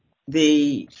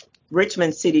The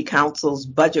Richmond City Council's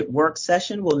budget work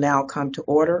session will now come to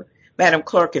order. Madam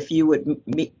Clerk, if you would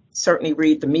certainly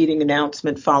read the meeting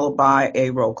announcement followed by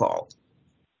a roll call.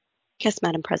 Yes,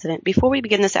 Madam President. Before we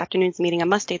begin this afternoon's meeting, I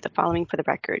must state the following for the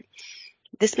record.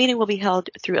 This meeting will be held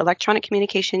through electronic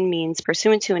communication means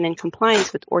pursuant to and in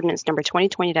compliance with Ordinance Number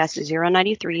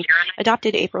 2020-093,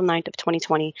 adopted April 9th of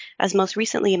 2020, as most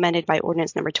recently amended by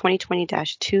Ordinance Number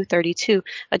 2020-232,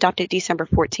 adopted December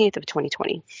 14th of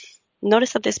 2020.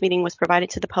 Notice of this meeting was provided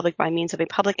to the public by means of a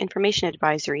public information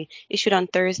advisory issued on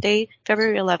Thursday,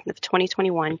 February 11th of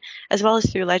 2021, as well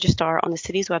as through Legistar on the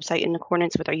city's website in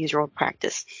accordance with our usual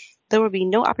practice. There will be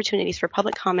no opportunities for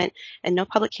public comment and no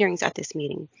public hearings at this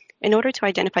meeting. In order to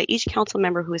identify each council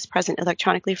member who is present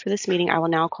electronically for this meeting, I will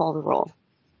now call the roll.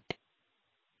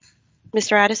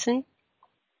 Mr. Addison?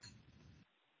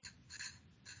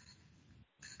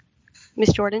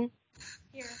 Ms. Jordan?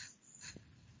 Here.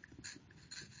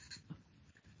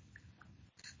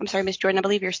 I'm sorry, Ms. Jordan, I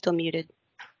believe you're still muted.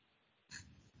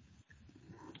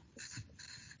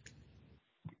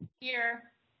 Here.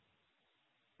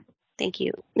 Thank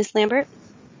you. Ms. Lambert?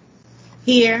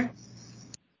 Here.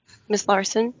 Ms.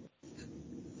 Larson?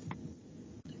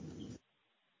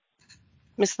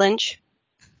 Ms. Lynch?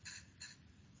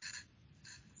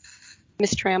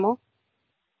 Ms. Trammell?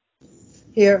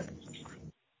 Here.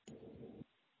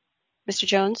 Mr.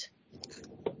 Jones?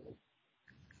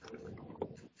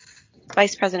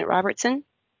 Vice President Robertson?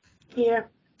 Here.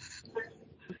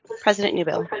 President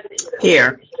Newbill?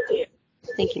 Here.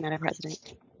 Thank you, Madam President.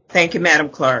 Thank you, Madam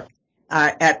Clerk.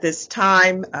 At this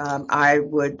time, I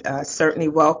would certainly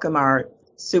welcome our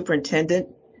Superintendent,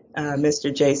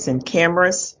 Mr. Jason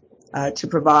Camrus, to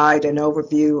provide an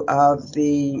overview of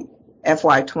the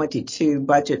FY22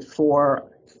 budget for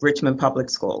Richmond Public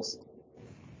Schools.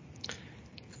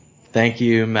 Thank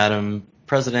you, Madam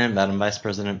President, Madam Vice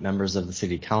President, members of the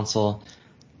City Council.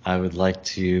 I would like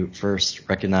to first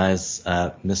recognize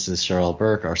Mrs. Cheryl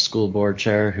Burke, our school board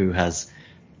chair, who has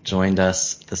joined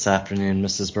us this afternoon.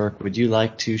 Mrs. Burke, would you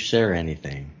like to share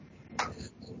anything?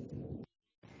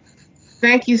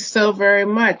 Thank you so very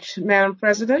much, Madam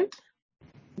President,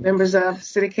 members of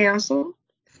City Council.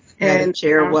 Madam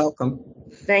Chair, welcome.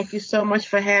 Thank you so much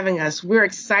for having us. We're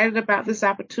excited about this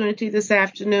opportunity this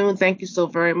afternoon. Thank you so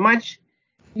very much.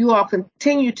 You all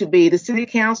continue to be, the City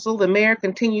Council, the Mayor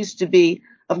continues to be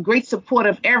of great support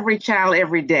of every child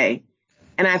every day.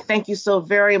 And I thank you so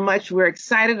very much. We're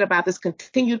excited about this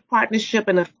continued partnership.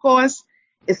 And of course,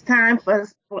 it's time for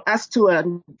us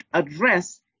to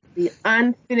address the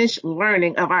unfinished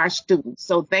learning of our students.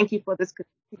 So thank you for this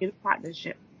continued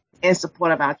partnership and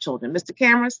support of our children. Mr.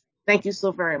 Camrus, thank you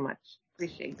so very much.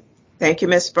 Appreciate it. Thank you,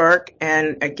 Ms. Burke.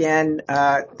 And again,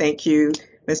 thank you,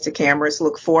 Mr. Camrus.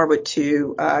 Look forward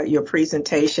to your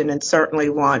presentation and certainly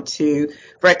want to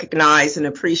recognize and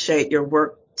appreciate your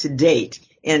work to date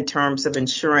in terms of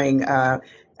ensuring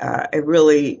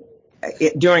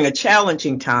during a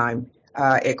challenging time,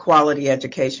 a quality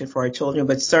education for our children,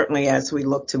 but certainly as we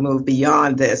look to move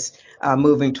beyond this,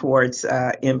 moving towards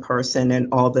in-person and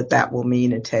all that will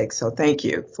mean and take. So thank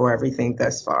you for everything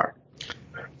thus far.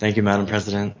 Thank you, Madam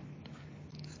President.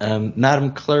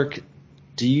 Madam Clerk,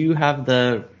 do you have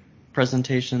the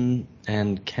presentation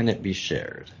and can it be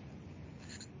shared?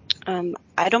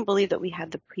 I don't believe that we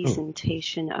have the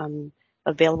presentation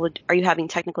available. Are you having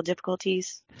technical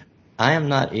difficulties? I am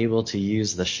not able to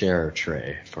use the share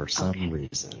tray for some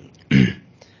reason.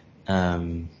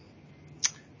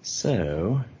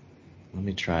 So let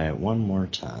me try it one more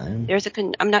time.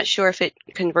 I'm not sure if it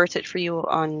converts it for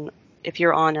you if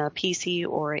you're on a PC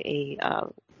or a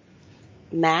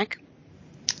Mac.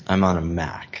 I'm on a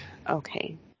Mac.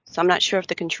 Okay. So I'm not sure if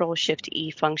the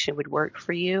Control-Shift-E function would work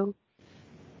for you.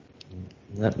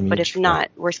 But if not,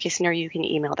 worst case scenario, you can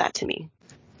email that to me.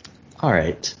 All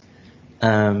right.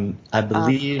 I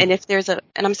believe. And if there's and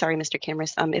I'm sorry, Mr.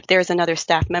 Camrus, if there's another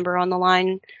staff member on the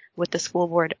line with the school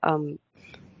board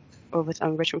or with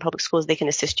Richmond Public Schools, they can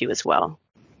assist you as well.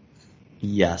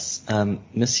 Yes.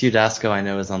 Ms. Udasco, I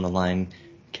know, is on the line.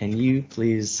 Can you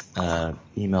please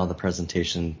email the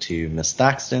presentation to Ms.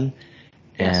 Thaxton?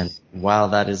 Yes. And while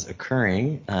that is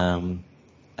occurring,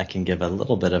 I can give a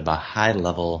little bit of a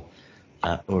high-level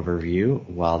overview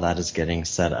while that is getting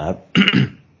set up.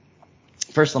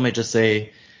 First, let me just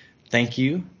say thank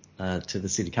you to the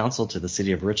City Council, to the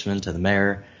City of Richmond, to the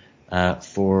Mayor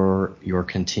for your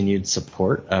continued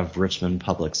support of Richmond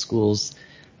Public Schools.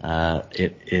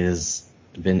 It has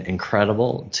been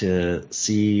incredible to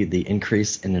see the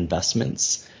increase in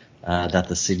investments that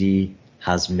the city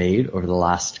has made over the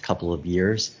last couple of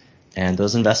years. And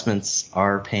those investments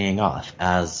are paying off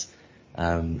as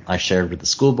I shared with the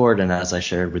school board, and as I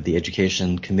shared with the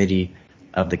education committee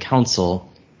of the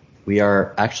council, we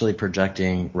are actually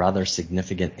projecting rather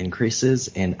significant increases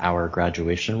in our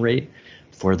graduation rate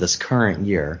for this current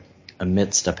year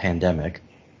amidst a pandemic.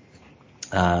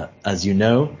 As you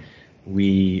know,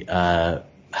 we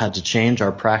had to change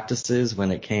our practices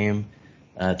when it came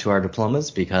to our diplomas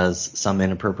because some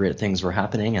inappropriate things were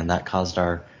happening, and that caused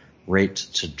our rate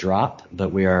to drop.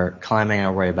 But we are climbing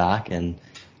our way back and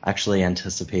actually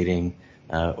anticipating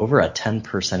over a 10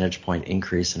 percentage point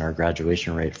increase in our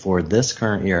graduation rate for this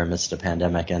current year amidst a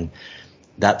pandemic. And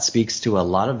that speaks to a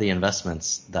lot of the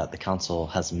investments that the council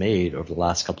has made over the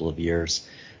last couple of years.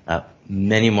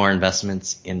 Many more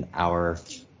investments in our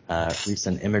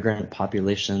recent immigrant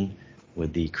population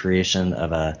with the creation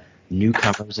of a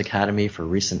Newcomers Academy for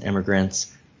recent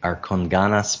immigrants, our Con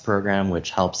Ganas program,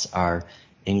 which helps our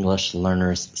English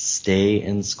learners stay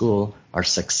in school, our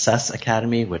Success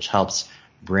Academy, which helps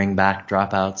bring back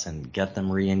dropouts and get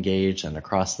them re-engaged and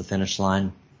across the finish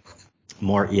line,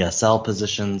 more ESL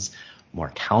positions, more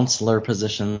counselor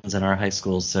positions in our high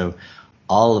schools. So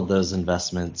all of those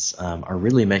investments are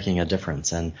really making a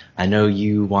difference. And I know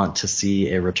you want to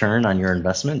see a return on your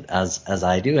investment, as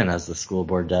I do and as the school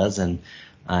board does. And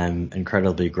I'm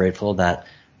incredibly grateful that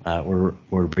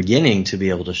we're beginning to be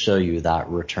able to show you that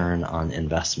return on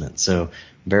investment. So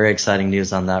very exciting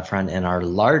news on that front. And our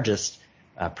largest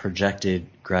projected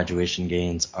graduation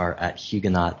gains are at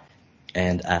Huguenot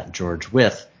and at George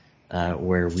Wythe,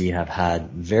 where we have had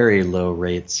very low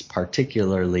rates,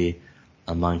 particularly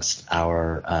amongst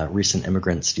our recent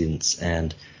immigrant students.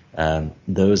 And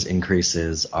those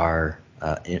increases are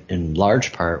in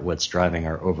large part what's driving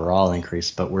our overall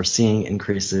increase. But we're seeing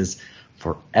increases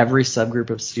for every subgroup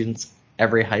of students,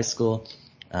 every high school.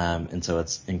 And so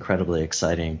it's incredibly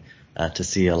exciting to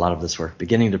see a lot of this work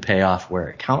beginning to pay off where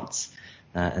it counts.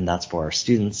 And that's for our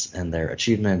students and their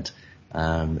achievement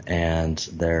and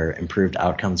their improved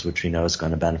outcomes, which we know is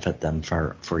going to benefit them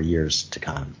for years to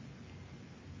come.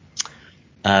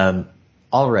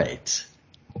 All right.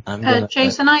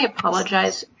 Jason, I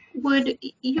apologize. Would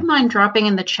you mind dropping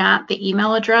in the chat the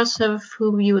email address of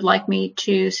who you would like me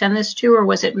to send this to, or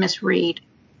was it Miss Reed?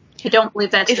 I don't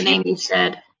believe that's the name you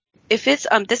said. If it's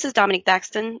this is Dominique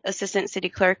Thaxton, Assistant City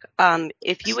Clerk.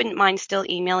 If you wouldn't mind still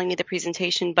emailing me the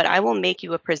presentation, but I will make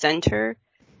you a presenter.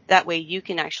 That way you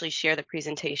can actually share the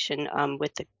presentation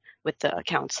with the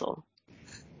council.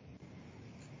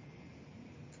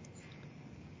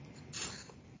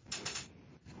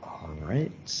 All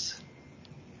right.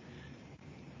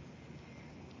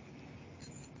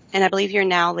 And I believe you're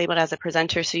now labeled as a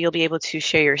presenter, so you'll be able to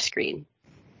share your screen.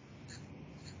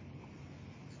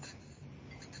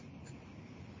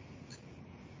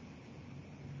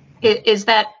 Is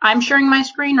that I'm sharing my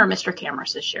screen or Mr.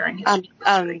 Cameras is sharing his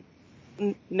screen?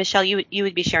 Michelle, you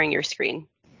would be sharing your screen.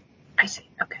 I see.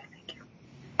 Okay, thank you.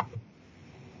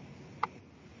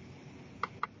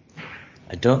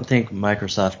 I don't think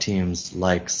Microsoft Teams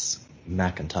likes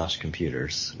Macintosh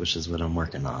computers, which is what I'm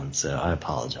working on, so I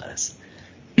apologize.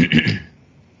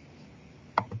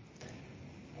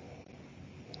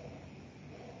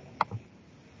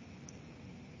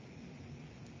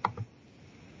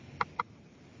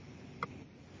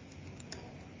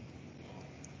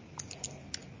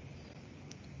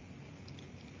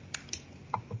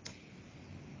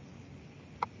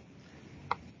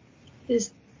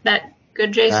 Is that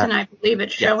good, Jason? I believe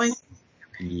it's showing.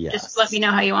 Yes. Just let me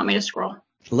know how you want me to scroll.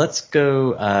 Let's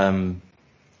go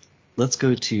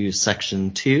to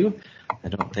section 2. I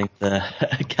don't think the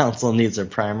council needs a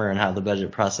primer on how the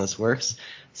budget process works,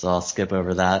 so I'll skip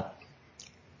over that.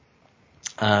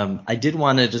 I did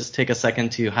want to just take a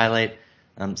second to highlight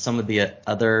some of the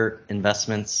other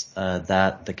investments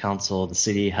that the council, the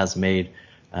city, has made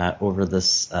over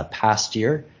this past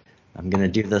year. I'm going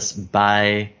to do this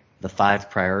by the 5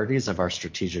 priorities of our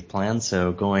strategic plan.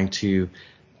 So going to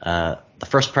the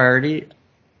first priority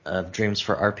of Dreams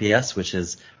for RPS, which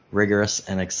is rigorous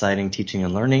and exciting teaching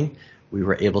and learning. We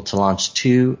were able to launch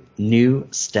 2 new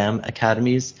STEM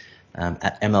academies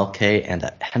at MLK and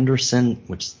at Henderson,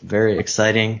 which is very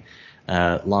exciting.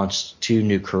 Launched 2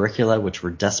 new curricula, which were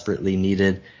desperately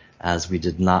needed as we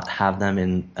did not have them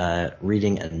in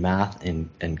reading and math in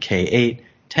K-8.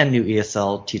 10 new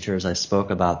ESL teachers. I spoke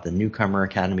about the Newcomer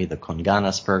Academy, the Con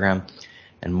Ganas program,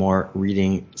 and more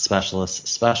reading specialists,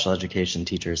 special education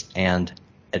teachers, and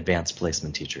advanced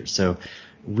placement teachers. So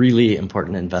really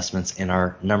important investments in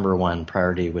our number 1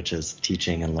 priority, which is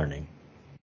teaching and learning.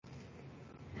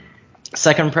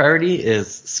 Second priority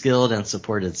is skilled and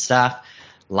supported staff.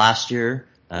 Last year,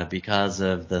 because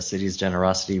of the city's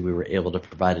generosity, we were able to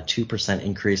provide a 2%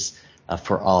 increase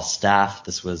for all staff.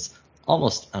 This was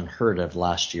almost unheard of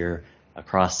last year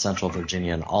across Central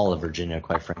Virginia and all of Virginia,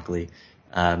 quite frankly.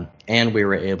 And we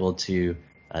were able to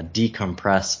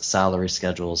decompress salary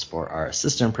schedules for our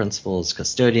assistant principals,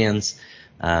 custodians,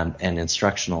 and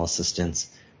instructional assistants,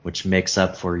 which makes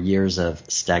up for years of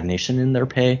stagnation in their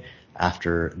pay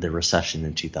after the recession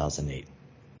in 2008.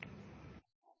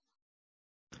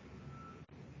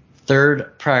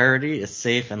 Third priority is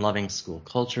safe and loving school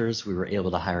cultures. We were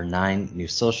able to hire 9 new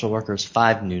social workers,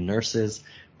 5 new nurses.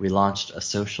 We launched a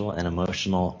social and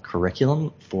emotional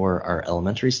curriculum for our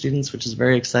elementary students, which is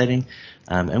very exciting.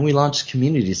 And we launched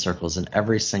community circles in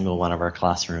every single one of our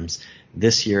classrooms.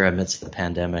 This year, amidst the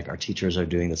pandemic, our teachers are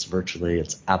doing this virtually.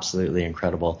 It's absolutely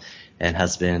incredible and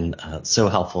has been so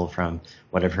helpful from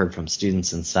what I've heard from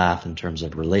students and staff in terms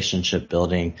of relationship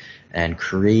building and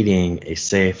creating a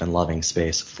safe and loving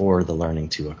space for the learning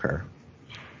to occur.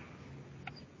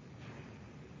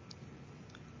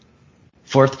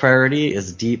 Fourth priority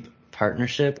is deep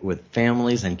partnership with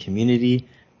families and community.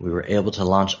 We were able to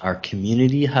launch our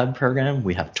Community Hub program.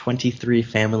 We have 23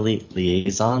 family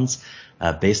liaisons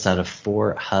based out of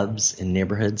 4 hubs in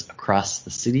neighborhoods across the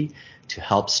city to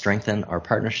help strengthen our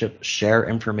partnership, share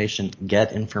information,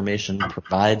 get information,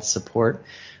 provide support,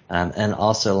 and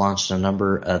also launched a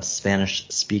number of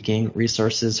Spanish-speaking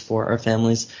resources for our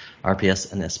families,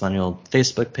 RPS en Español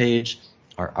Facebook page,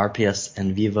 our RPS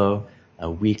en Vivo, a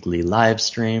weekly live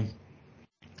stream,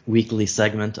 weekly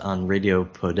segment on Radio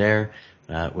Poder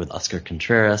with Oscar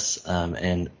Contreras,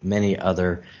 and many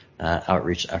other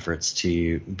outreach efforts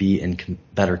to be in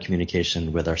better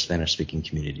communication with our Spanish-speaking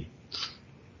community.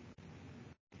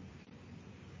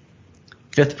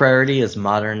 Fifth priority is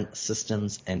modern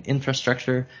systems and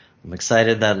infrastructure. I'm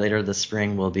excited that later this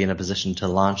spring we'll be in a position to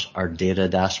launch our data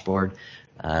dashboard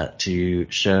to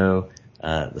show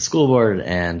the school board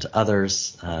and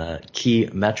others key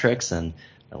metrics, and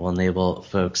will enable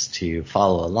folks to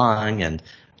follow along and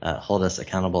hold us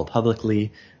accountable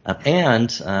publicly.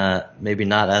 And maybe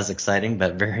not as exciting,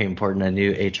 but very important, a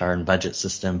new HR and budget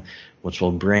system, which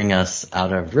will bring us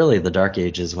out of really the dark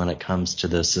ages when it comes to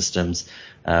those systems,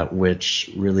 which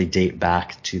really date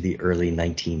back to the early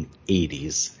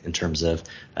 1980s in terms of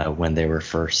when they were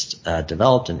first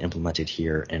developed and implemented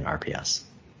here in RPS.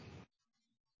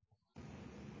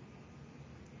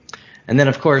 And then,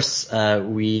 of course,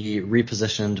 we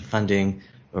repositioned funding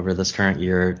over this current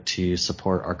year to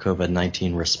support our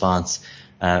COVID-19 response.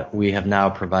 We have now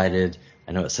provided,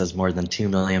 I know it says more than 2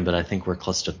 million, but I think we're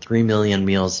close to 3 million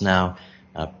meals now,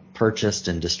 purchased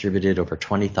and distributed over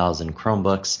 20,000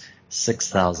 Chromebooks,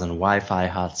 6,000 Wi-Fi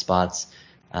hotspots,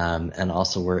 and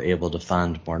also we're able to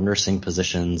fund more nursing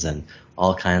positions and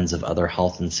all kinds of other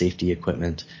health and safety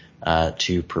equipment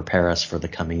to prepare us for the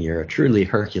coming year. A truly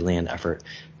Herculean effort,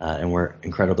 and we're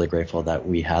incredibly grateful that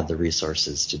we had the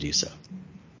resources to do so.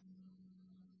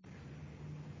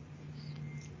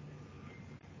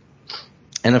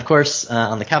 And of course,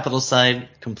 on the capital side,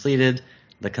 completed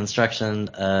the construction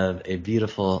of a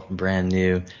beautiful brand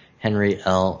new Henry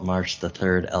L. Marsh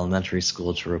III Elementary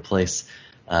School to replace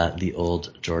the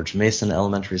old George Mason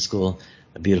Elementary School,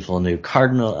 a beautiful new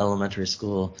Cardinal Elementary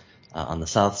School on the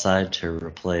south side to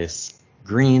replace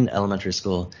Green Elementary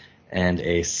School, and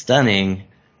a stunning,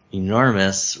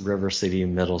 enormous River City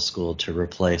Middle School to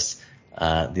replace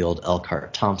the old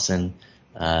Elkhart Thompson.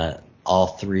 All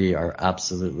 3 are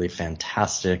absolutely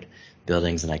fantastic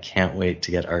buildings, and I can't wait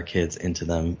to get our kids into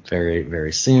them very,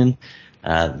 very soon.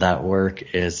 That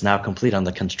work is now complete on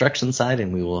the construction side,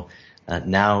 and we will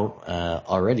now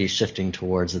already shifting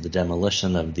towards the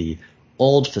demolition of the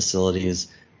old facilities.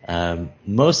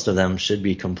 Most of them should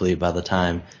be complete by the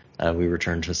time we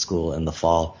return to school in the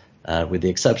fall, with the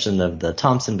exception of the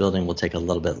Thompson building will take a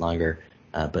little bit longer,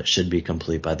 but should be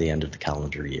complete by the end of the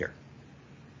calendar year.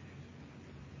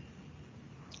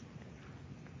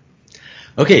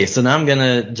 Okay, so now I'm going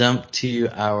to jump to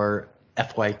our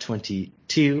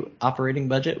FY22 operating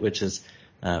budget, which is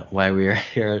why we are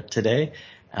here today.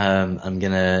 I'm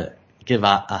going to give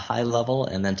a high level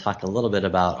and then talk a little bit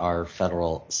about our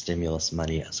federal stimulus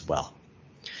money as well.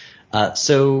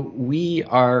 So we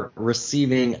are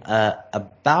receiving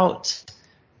about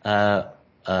 $10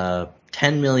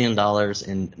 million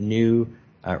in new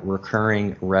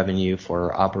recurring revenue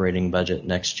for our operating budget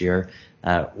next year.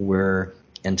 We're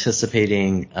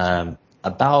anticipating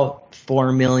about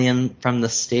 $4 million from the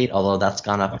state, although that's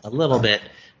gone up a little bit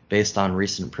based on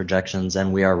recent projections,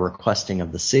 and we are requesting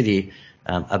of the city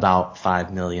about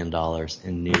 $5 million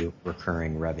in new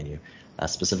recurring revenue.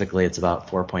 Specifically, it's about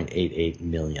 $4.88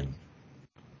 million.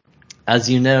 As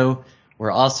you know, we're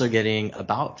also getting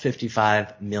about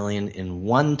 $55 million in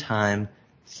one-time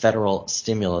federal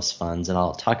stimulus funds, and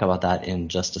I'll talk about that in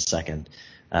just a second.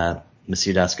 Ms.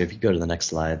 Udasco, if you go to the next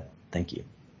slide. Thank you.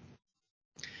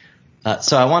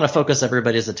 So I want to focus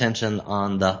everybody's attention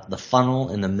on the funnel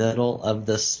in the middle of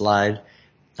this slide.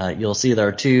 You'll see there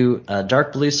are two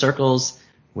dark blue circles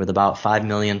with about $5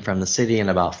 million from the city and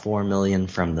about $4 million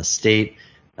from the state.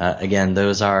 Again,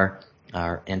 those are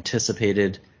our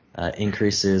anticipated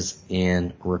increases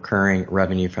in recurring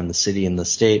revenue from the city and the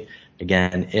state.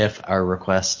 Again, if our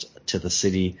request to the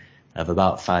city of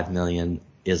about $5 million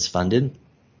is funded.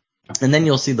 And then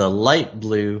you'll see the light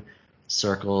blue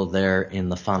circle there in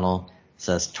the funnel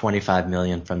says $25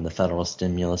 million from the federal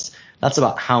stimulus. That's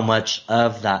about how much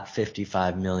of that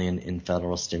 $55 million in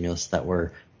federal stimulus that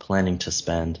we're planning to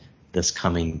spend this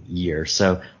coming year.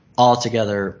 So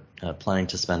altogether, planning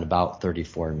to spend about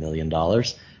 $34 million.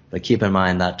 But keep in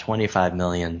mind that $25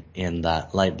 million in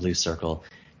that light blue circle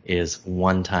is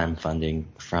one-time funding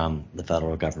from the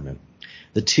federal government.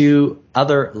 The two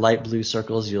other light blue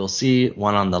circles you'll see,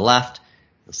 one on the left,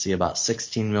 you'll see about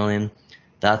 $16 million.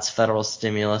 That's federal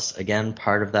stimulus, again,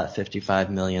 part of that $55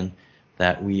 million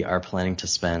that we are planning to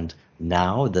spend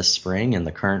now this spring in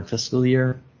the current fiscal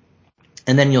year.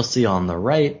 And then you'll see on the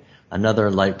right another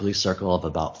light blue circle of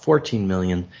about $14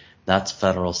 million. That's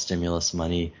federal stimulus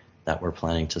money that we're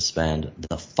planning to spend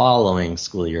the following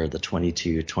school year, the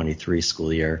 22-23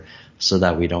 school year, so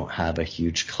that we don't have a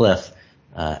huge cliff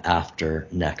after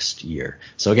next year.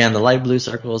 So again, the light blue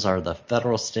circles are the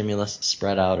federal stimulus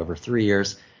spread out over 3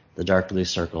 years. The dark blue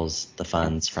circles, the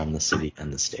funds from the city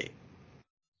and the state.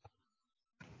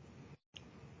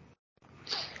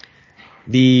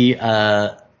 The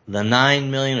 $9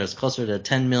 million is closer to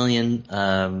 $10 million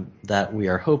that we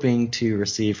are hoping to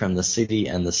receive from the city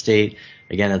and the state.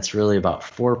 Again, it's really about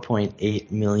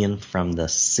 $4.8 million from the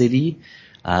city.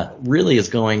 Really is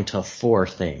going to four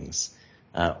things.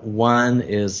 One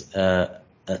is a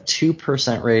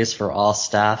 2% raise for all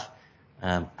staff.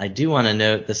 I do want to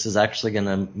note this is actually going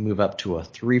to move up to a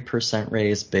 3%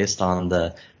 raise based on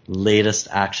the latest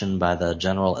action by the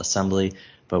General Assembly,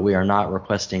 but we are not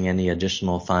requesting any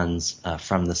additional funds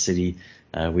from the city.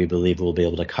 We believe we'll be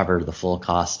able to cover the full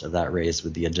cost of that raise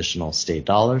with the additional state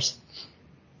dollars.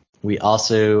 We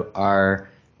also are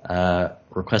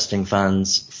requesting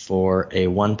funds for a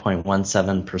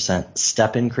 1.17%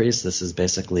 step increase. This is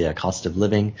basically a cost of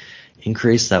living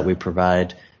increase that we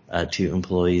provide to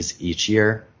employees each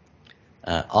year.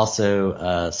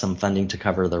 Also, some funding to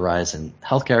cover the rise in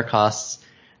healthcare costs.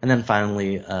 And then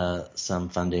finally, some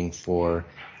funding for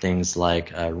things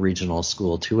like regional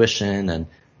school tuition and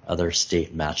other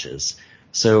state matches.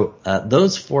 So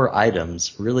those four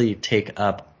items really take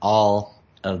up all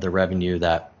of the revenue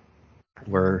that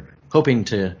we're hoping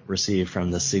to receive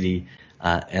from the city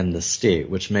and the state,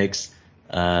 which makes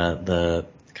the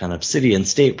kind of city and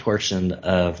state portion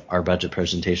of our budget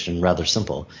presentation rather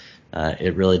simple.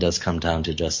 It really does come down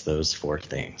to just those four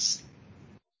things.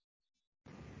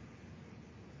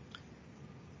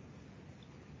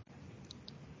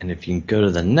 And if you can go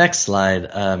to the next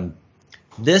slide,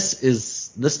 this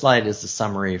slide is the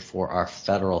summary for our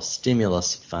federal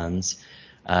stimulus funds.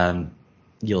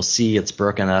 You'll see it's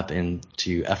broken up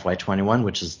into FY21,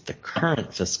 which is the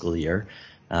current fiscal year,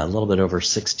 a little bit over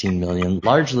 $16 million,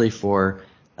 largely for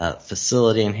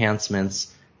facility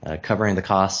enhancements, covering the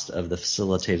cost of the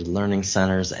facilitated learning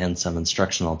centers and some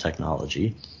instructional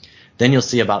technology. Then you'll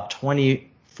see about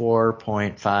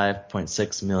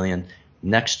 $24.6 million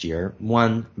next year.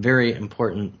 One very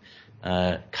important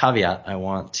caveat I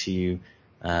want to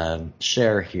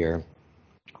share here.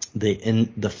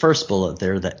 In the first bullet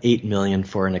there, the $8 million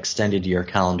for an extended year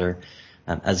calendar.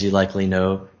 As you likely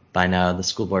know by now, the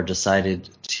school board decided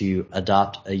to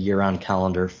adopt a year-round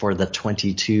calendar for the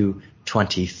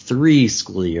 22-23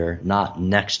 school year, not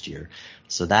next year.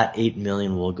 So that $8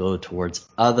 million will go towards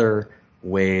other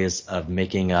ways of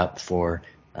making up for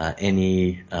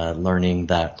any learning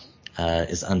that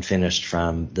is unfinished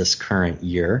from this current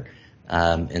year.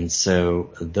 And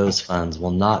so those funds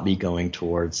will not be going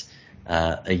towards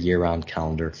a year-round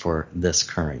calendar for this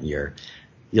current year.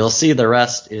 You'll see the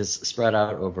rest is spread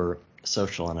out over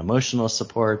social and emotional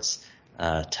supports,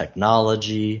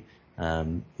 technology,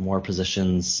 more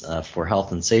positions for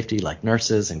health and safety like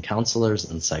nurses and counselors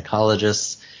and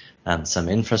psychologists, some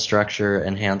infrastructure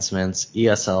enhancements,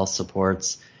 ESL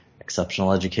supports,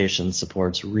 exceptional education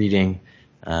supports, reading,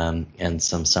 and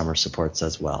some summer supports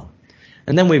as well.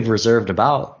 And then we've reserved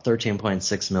about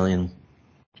 $13.6 million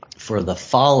for the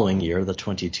following year, the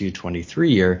 22-23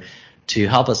 year, to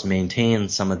help us maintain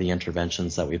some of the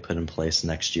interventions that we put in place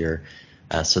next year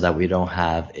so that we don't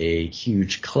have a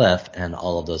huge cliff and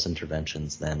all of those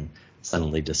interventions then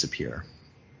suddenly disappear.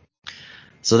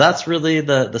 So that's really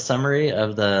the summary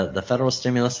of the federal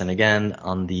stimulus. And again,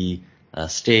 on the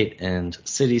state and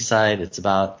city side, it's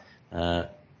about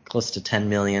close to 10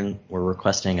 million. We're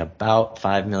requesting about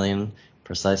 5 million,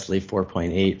 precisely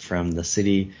 4.8 from the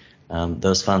city.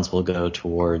 Those funds will go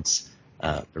towards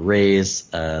the raise,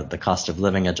 the cost of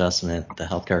living adjustment, the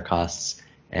healthcare costs,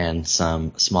 and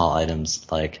some small items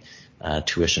like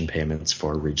tuition payments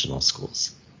for regional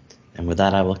schools. And with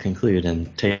that, I will conclude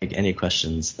and take any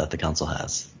questions that the council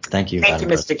has. Thank you. Thank you,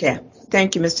 Mr.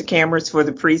 Thank you, Mr. Cameras, for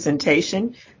the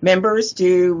presentation. Members,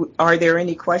 are there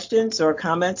any questions or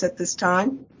comments at this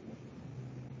time?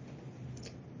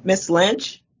 Ms.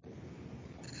 Lynch?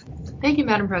 Thank you,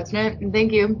 Madam President, and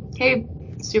thank you. Hey,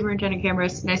 Superintendent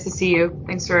Cameras, nice to see you.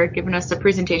 Thanks for giving us the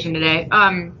presentation today.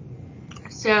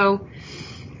 So,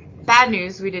 bad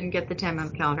news, we didn't get the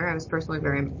 10-month calendar. I was personally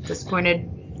very disappointed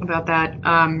about that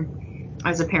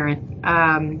as a parent,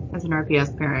 as an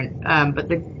RPS parent. But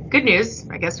the good news,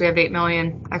 I guess we have $8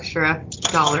 million extra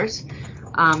dollars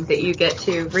that you get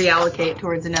to reallocate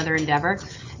towards another endeavor.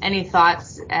 Any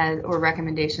thoughts or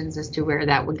recommendations as to where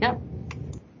that would go?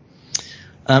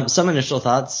 Some initial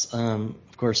thoughts. Of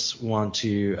course, want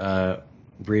to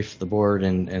brief the board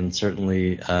and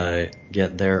certainly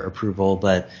get their approval.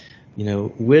 But,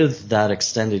 with that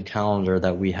extended calendar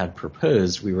that we had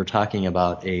proposed, we were talking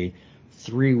about a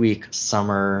 3-week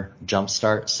summer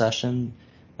jumpstart session.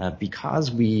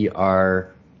 Because we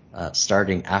are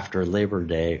starting after Labor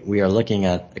Day, we are looking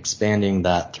at expanding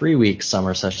that 3-week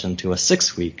summer session to a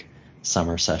 6-week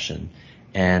summer session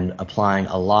and applying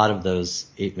a lot of those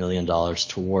 $8 million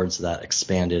towards that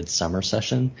expanded summer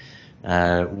session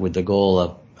with the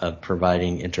goal of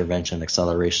providing intervention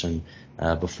acceleration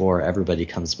before everybody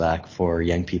comes back for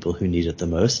young people who need it the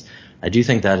most. I do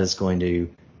think that is going to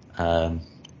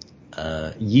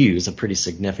use a pretty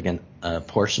significant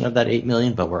portion of that $8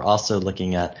 million, but we're also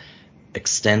looking at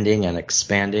extending and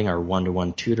expanding our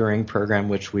one-to-one tutoring program,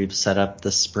 which we've set up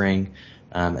this spring,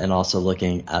 and also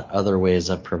looking at other ways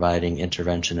of providing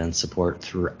intervention and support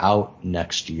throughout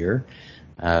next year.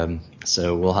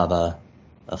 So we'll have a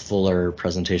fuller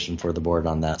presentation for the board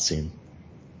on that soon.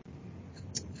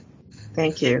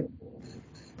 Thank you.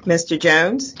 Mr.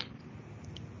 Jones?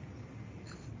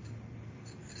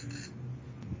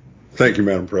 Thank you,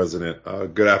 Madam President.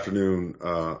 Good afternoon,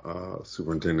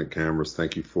 Superintendent Cameras.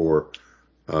 Thank you for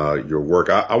your work.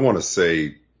 I want to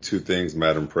say two things,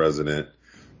 Madam President.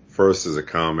 First is a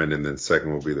comment, and then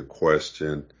second will be the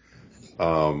question.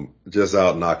 Just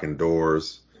out knocking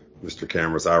doors, Mr.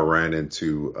 Cameras, I ran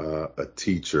into a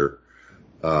teacher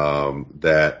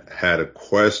that had a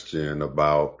question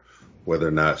about whether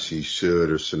or not she should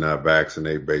or should not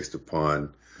vaccinate based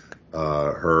upon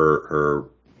her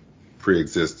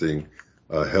pre-existing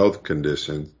health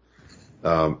conditions.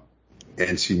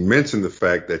 And she mentioned the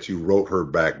fact that you wrote her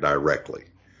back directly.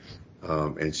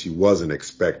 And she wasn't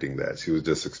expecting that. She was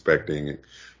just expecting,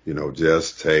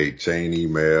 just a chain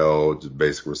email, just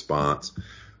basic response.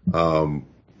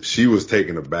 She was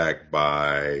taken aback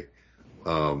by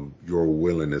your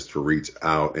willingness to reach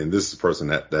out. And this is a person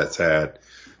that's had,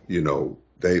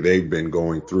 they've been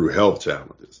going through health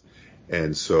challenges.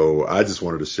 And so I just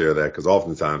wanted to share that because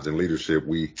oftentimes in leadership,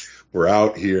 we're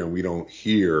out here and we don't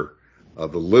hear the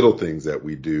little things that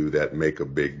we do that make a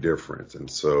big difference.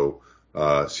 And so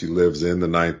she lives in the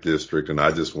 9th District, and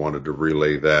I just wanted to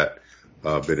relay that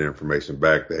bit of information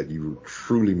back, that you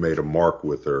truly made a mark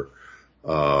with her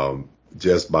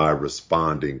just by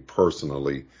responding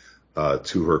personally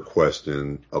to her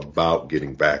question about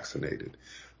getting vaccinated.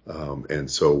 And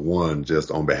so one,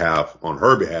 just on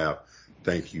her behalf,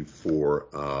 thank you for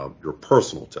your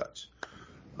personal touch.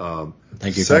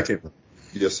 Thank you. Second,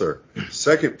 yes, sir.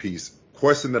 Second piece,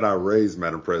 question that I raised,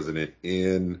 Madam President,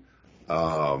 in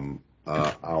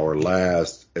our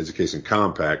last education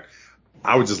compact.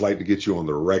 I would just like to get you on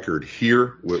the record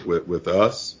here with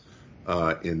us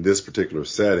in this particular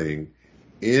setting,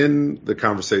 in the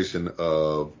conversation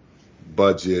of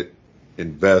budget,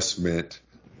 investment,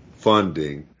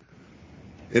 funding.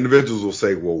 Individuals will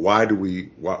say, well, why do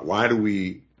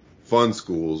we fund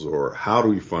schools, or how do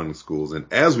we fund schools? And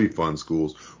as we fund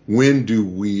schools, when do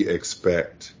we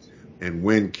expect and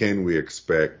when can we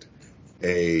expect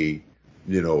an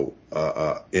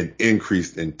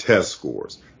increase in test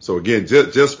scores? So again,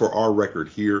 just for our record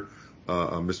here,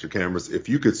 Mr. Cameras, if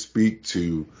you could speak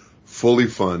to fully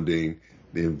funding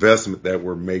the investment that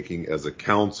we're making as a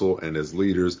council and as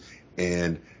leaders,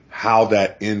 and how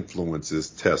that influences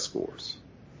test scores.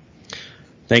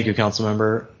 Thank you, Council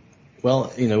Member.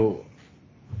 Well,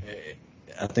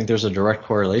 I think there's a direct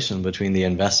correlation between the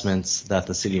investments that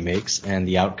the city makes and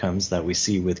the outcomes that we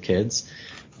see with kids.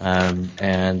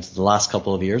 And the last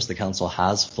couple of years, the council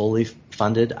has fully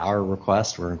funded our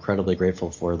request. We're incredibly grateful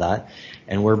for that.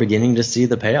 And we're beginning to see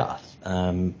the payoff.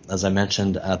 As I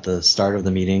mentioned at the start of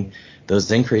the meeting, those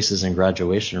increases in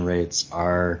graduation rates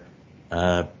are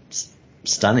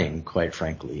stunning, quite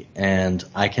frankly. And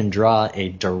I can draw a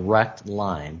direct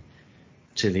line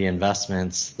to the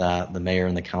investments that the mayor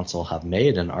and the council have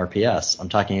made in RPS. I'm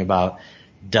talking about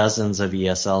dozens of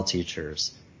ESL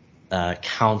teachers,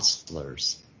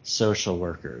 counselors, social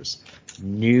workers,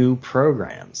 new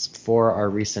programs for our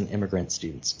recent immigrant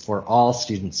students, for all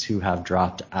students who have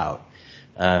dropped out.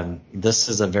 This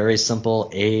is a very simple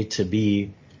A to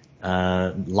B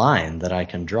line that I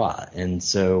can draw. And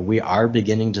so we are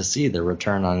beginning to see the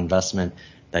return on investment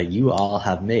that you all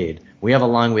have made. We have a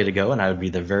long way to go, and I would be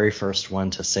the very first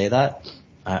one to say that.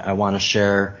 I want to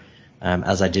share,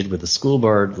 as I did with the school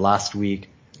board last week,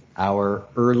 our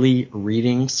early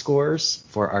reading scores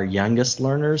for our youngest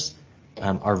learners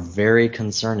are very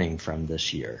concerning from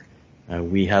this year.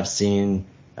 We have seen,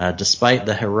 despite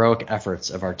the heroic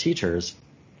efforts of our teachers,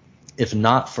 if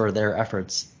not for their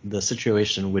efforts, the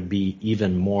situation would be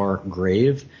even more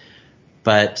grave.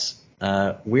 But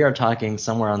we are talking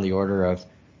somewhere on the order of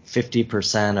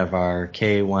 50% of our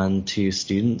K-1-2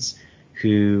 students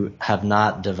who have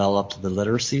not developed the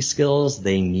literacy skills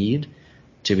they need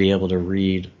to be able to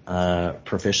read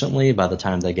proficiently by the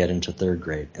time they get into third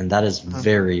grade. And that is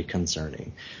very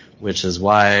concerning, which is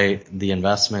why the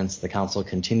investments the council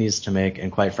continues to make,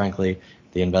 and quite frankly,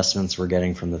 the investments we're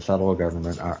getting from the federal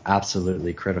government are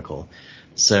absolutely critical.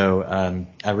 So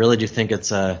I really do think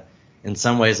it's in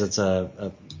some ways it's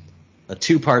a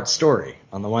two-part story.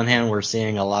 On the one hand, we're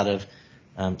seeing a lot of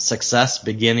success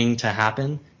beginning to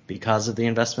happen because of the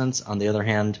investments. On the other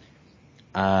hand,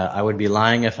 I would be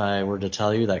lying if I were to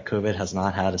tell you that COVID has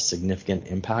not had a significant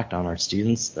impact on our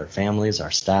students, their families,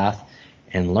 our staff,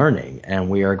 and learning. And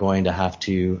we are going to have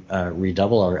to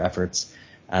redouble our efforts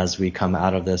as we come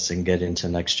out of this and get into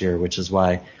next year, which is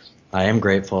why I am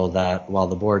grateful that while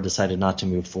the board decided not to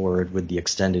move forward with the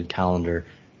extended calendar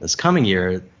this coming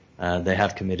year, they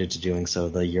have committed to doing so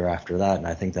the year after that, and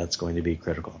I think that's going to be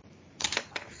critical.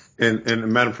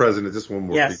 And Madam President, just one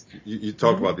more piece. You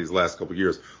talked about these last couple of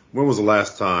years. When was the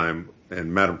last time,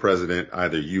 and Madam President,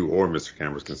 either you or Mr.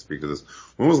 Cameras can speak to this,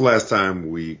 when was the last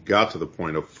time we got to the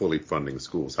point of fully funding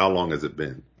schools? How long has it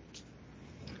been?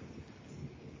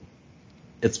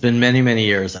 It's been many, many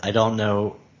years. I don't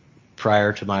know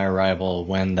prior to my arrival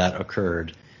when that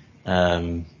occurred.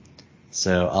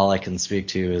 So all I can speak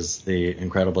to is the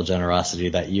incredible generosity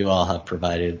that you all have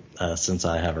provided since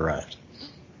I have arrived.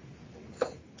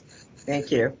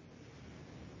 Thank you.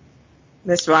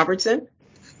 Ms. Robertson?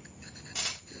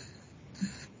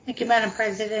 Thank you, Madam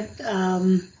President,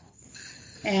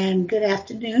 and good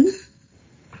afternoon.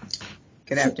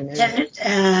 Good afternoon. Superintendent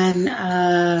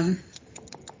and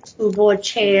School Board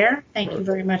Chair, thank you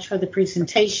very much for the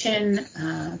presentation.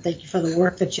 Thank you for the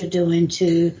work that you're doing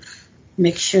to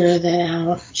make sure that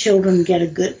our children get a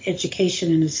good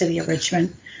education in the city of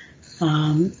Richmond.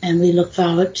 And we look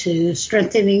forward to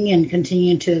strengthening and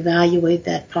continuing to evaluate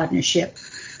that partnership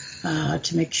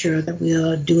to make sure that we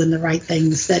are doing the right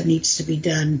things that needs to be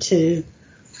done to,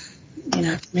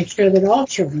 make sure that all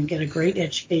children get a great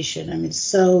education. I mean, it's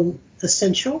so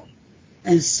essential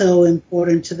and so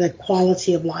important to the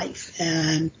quality of life.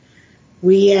 And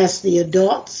we, as the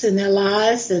adults in their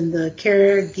lives and the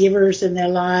caregivers in their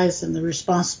lives and the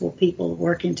responsible people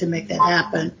working to make that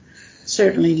happen,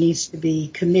 certainly needs to be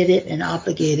committed and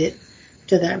obligated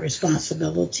to that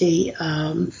responsibility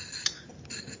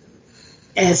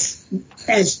as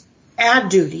our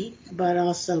duty, but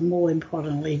also more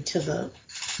importantly to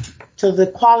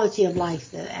the quality of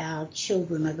life that our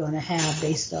children are going to have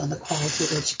based on the quality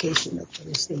of education that they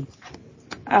receive.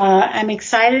 I'm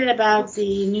excited about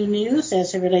the new news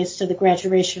as it relates to the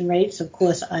graduation rates. Of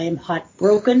course, I am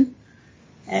heartbroken.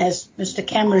 As Mr.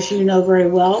 Cameras, you know very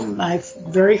well, my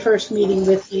very first meeting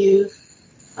with you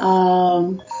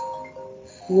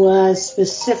was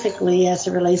specifically as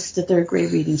it relates to third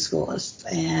grade reading scores.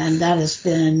 And that has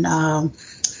been an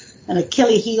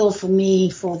Achilles heel for me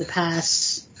for the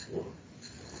past,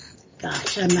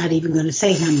 I'm not even going to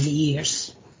say how many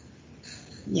years.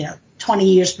 20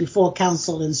 years before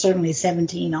council and certainly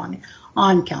 17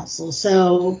 on council.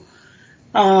 So,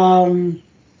 and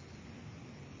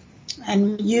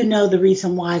the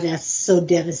reason why that's so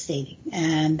devastating.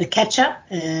 And the catch up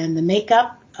and the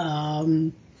makeup,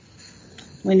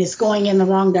 when it's going in the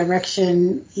wrong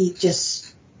direction, it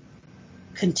just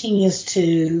continues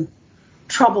to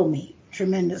trouble me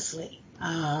tremendously.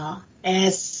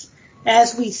 As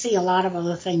we see a lot of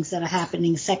other things that are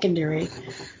happening secondary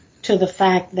to to the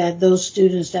fact that those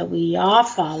students that we are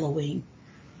following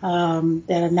that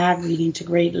are not reading to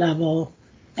grade level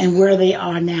and where they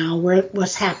are now,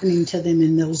 what's happening to them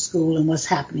in middle school and what's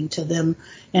happening to them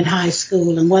in high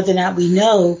school, and whether or not we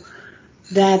know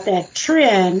that that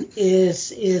trend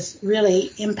is really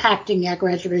impacting our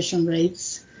graduation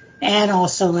rates and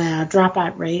also our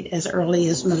dropout rate as early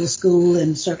as middle school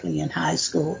and certainly in high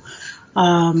school.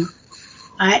 I'm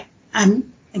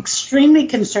extremely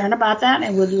concerned about that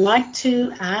and would like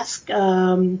to ask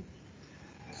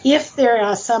if there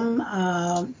are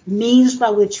some means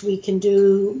by which we can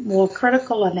do more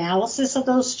critical analysis of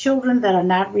those children that are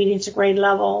not reading to grade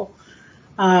level,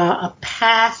 a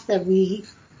path that we,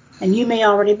 and you may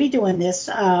already be doing this,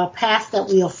 a path that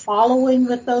we are following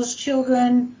with those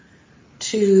children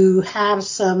to have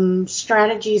some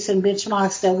strategies and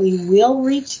benchmarks that we will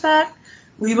reach that.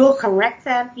 We will correct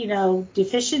that,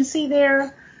 deficiency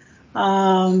there,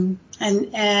 and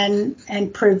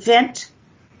prevent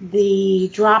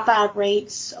the dropout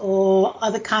rates or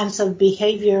other kinds of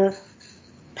behavior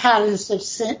patterns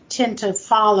that tend to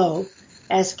follow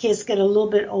as kids get a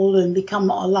little bit older and become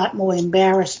a lot more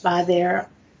embarrassed by their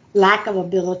lack of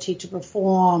ability to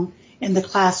perform in the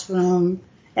classroom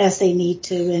as they need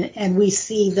to. And we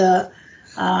see the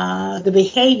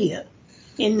behavior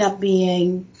end up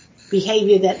being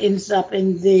behavior that ends up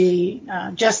in the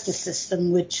justice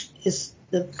system, which is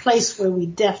the place where we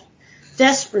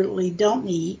desperately don't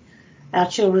need our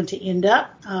children to end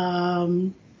up.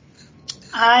 I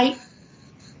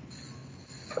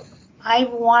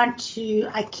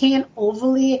can't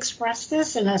overly express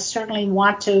this, and I certainly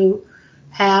want to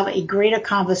have a greater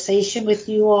conversation with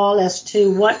you all as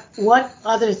to what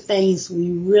other things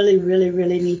we really, really,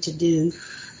 really need to do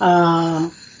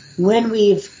when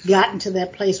we've gotten to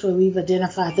that place where we've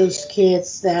identified those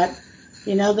kids that,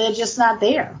 they're just not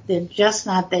there. They're just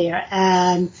not there.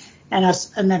 And a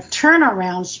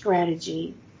turnaround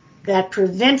strategy that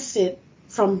prevents it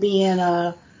from being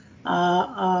a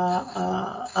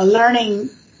learning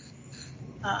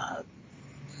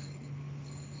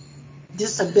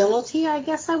disability, I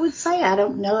guess I would say. I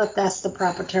don't know if that's the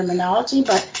proper terminology,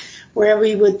 but where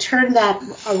we would turn that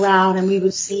around and we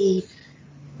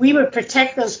would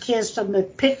protect those kids from the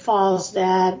pitfalls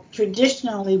that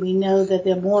traditionally we know that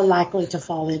they're more likely to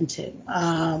fall into.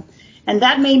 And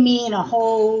that may mean a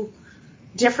whole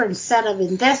different set of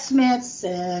investments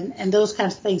and those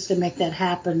kinds of things to make that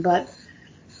happen. But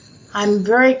I'm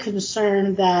very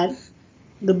concerned that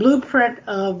the blueprint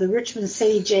of the Richmond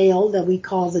City Jail that we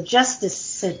call the Justice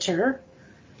Center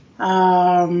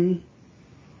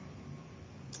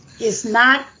is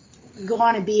not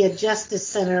going to be a justice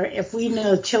center if we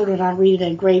know children are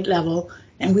reading at grade level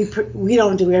and we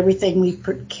don't do everything we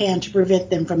can to prevent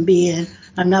them from being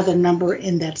another number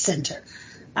in that center.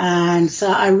 And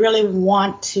so I really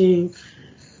want to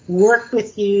work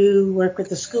with you, work with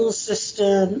the school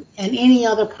system, and any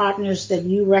other partners that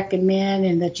you recommend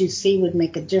and that you see would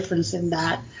make a difference in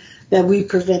that we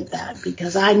prevent that.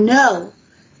 Because I know,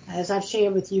 as I've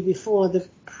shared with you before, the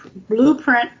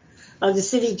blueprint of the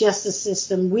city justice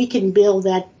system, we can build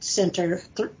that center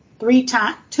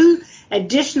 2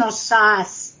 additional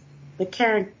size the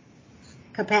current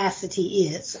capacity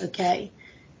is, okay?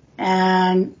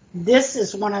 And this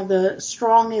is one of the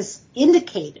strongest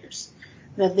indicators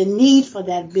that the need for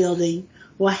that building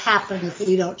will happen if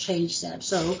we don't change that.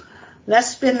 So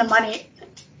let's spend the money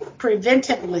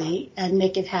preventively and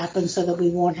make it happen so that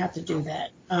we won't have to do that.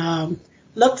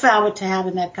 Look forward to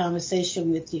having that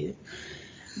conversation with you.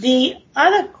 The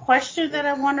other question that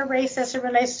I want to raise as it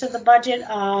relates to the budget,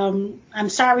 I'm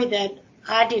sorry that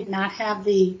I did not have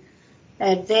the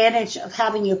advantage of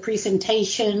having your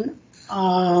presentation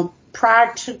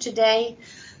prior to today.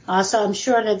 So I'm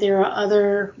sure that there are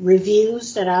other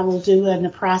reviews that I will do in the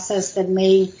process that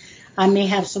I may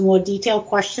have some more detailed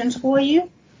questions for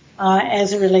you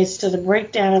as it relates to the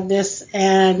breakdown of this.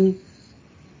 But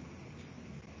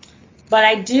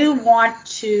I do want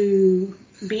to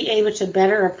be able to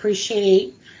better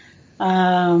appreciate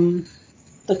the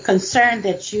concern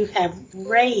that you have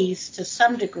raised to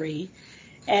some degree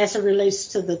as it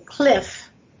relates to the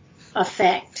cliff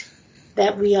effect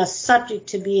that we are subject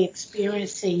to be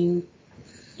experiencing,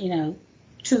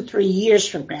 2-3 years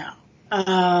from now.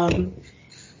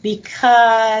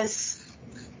 Because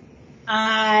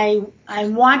I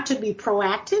want to be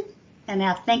proactive in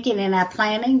our thinking and our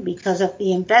planning because of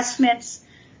the investments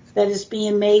that is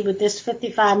being made with this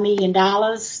 $55 million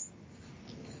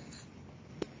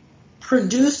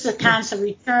produce the kinds of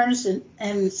returns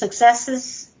and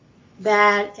successes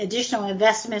that additional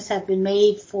investments have been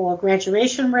made for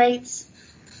graduation rates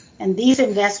and these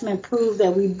investments prove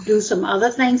that we do some other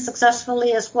things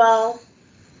successfully as well,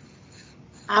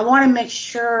 I want to make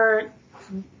sure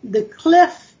the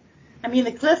cliff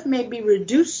may be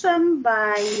reduced some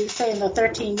by saying the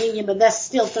 $13 million, but that's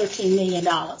still $13 million.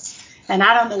 And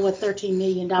I don't know what $13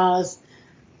 million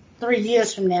 3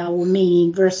 years from now will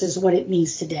mean versus what it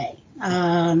means today.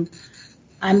 I'm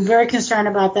very concerned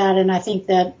about that, and I think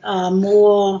that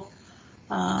more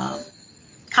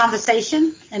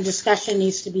conversation and discussion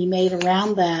needs to be made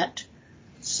around that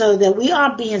so that we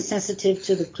are being sensitive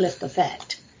to the cliff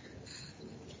effect.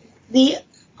 The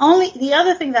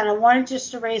other thing that I wanted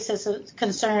just to raise as a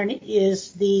concern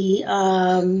is the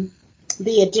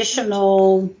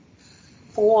additional $4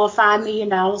 or $5 million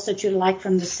that you'd like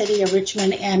from the city of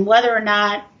Richmond, and whether or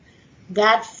not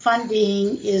that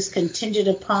funding is contingent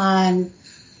upon,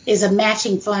 is a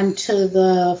matching fund to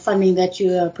the funding that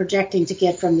you are projecting to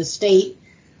get from the state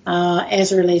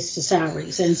as it relates to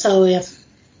salaries. And so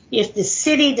if the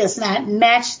city does not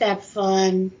match that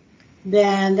fund,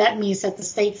 then that means that the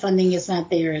state funding is not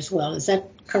there as well. Is that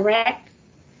correct?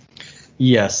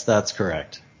 Yes, that's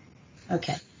correct.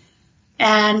 Okay.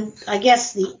 And I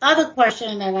guess the other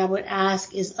question that I would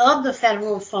ask is, of the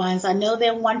federal funds, I know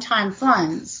they're one-time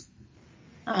funds,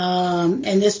 and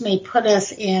this may put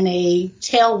us in a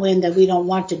tailwind that we don't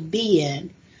want to be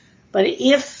in. But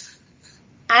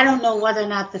I don't know whether or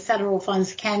not the federal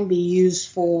funds can be used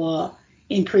for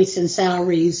increase in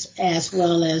salaries as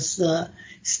well as the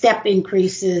step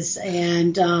increases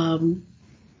and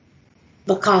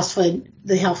the cost for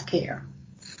the health care.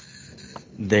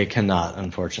 They cannot,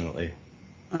 unfortunately.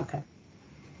 Okay.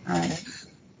 All right.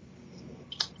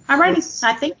 All righty.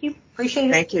 I thank you. Appreciate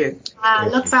it. Thank you. I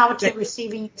look forward to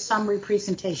receiving a summary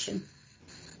presentation.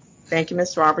 Thank you,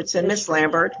 Ms. Robertson. Ms.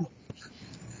 Lambert.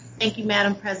 Thank you,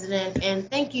 Madam President, and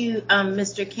thank you,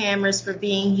 Mr. Cameras, for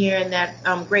being here and that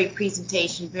great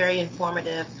presentation, very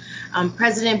informative.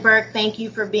 President Burke, thank you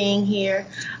for being here.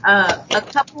 A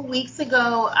couple weeks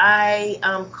ago, I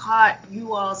caught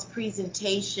you all's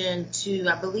presentation to,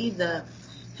 I believe, the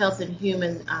Health and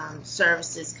Human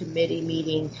Services Committee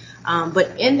meeting,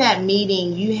 but in that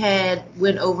meeting, you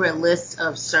went over a list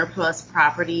of surplus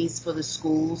properties for the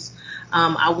schools.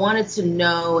 I wanted to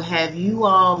know, have you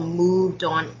all moved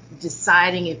on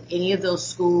deciding if any of those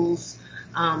schools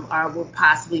will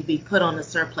possibly be put on the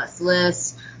surplus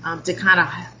list to kind of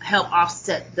help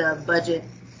offset the budget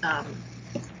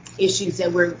issues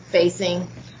that we're facing?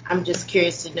 I'm just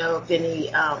curious to know if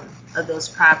any of those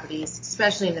properties,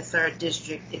 especially in the 3rd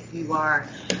District, if you are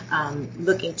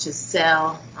looking to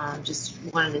sell. Just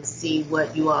wanted to see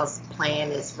what you all's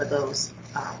plan is for those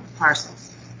parcels.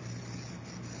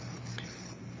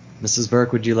 Mrs.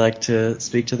 Burke, would you like to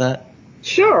speak to that?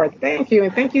 Sure, thank you,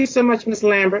 and thank you so much, Ms.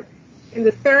 Lambert. In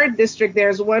the 3rd District,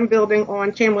 there's one building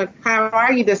on Chamberlain. How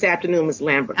are you this afternoon, Ms.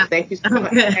 Lambert? Thank you so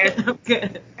much. I'm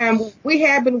good. We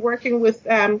have been working with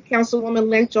Councilwoman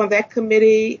Lynch on that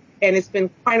committee, and it's been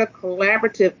quite a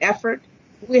collaborative effort.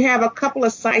 We have a couple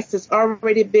of sites that's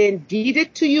already been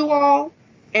deeded to you all,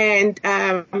 and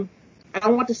I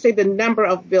don't want to say the number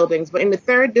of buildings, but in the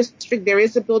 3rd District, there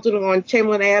is a building on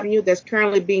Chamberlain Avenue that's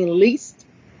currently being leased.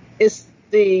 It's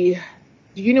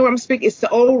do you know what I'm speaking? It's the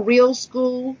old real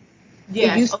school.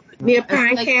 Yes. Near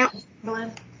Pine Camp.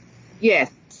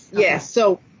 Yes. Okay. Yes.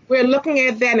 So we're looking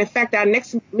at that. In fact, our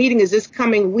next meeting is this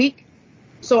coming week.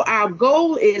 So our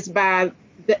goal is by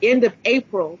the end of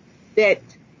April that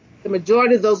the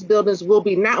majority of those buildings will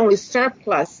be not only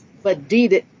surplus, but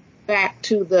deeded back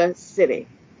to the city.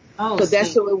 Oh, so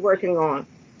that's what we're working on.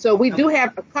 So we do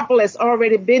have a couple that's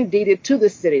already been deeded to the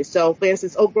city. So, for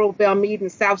instance, Oak Grove, Belmead,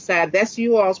 and Southside, that's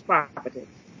you all's property.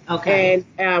 Okay.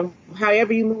 And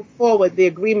however you move forward, the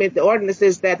ordinance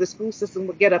is that the school system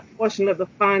will get a portion of the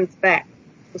funds back.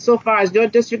 But so far as your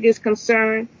district is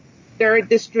concerned, 3rd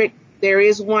District,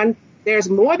 there's more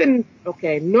than,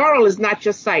 Norrell is not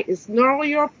your site. Is Norrell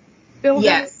your building?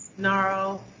 Yes,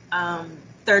 Norrell,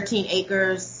 13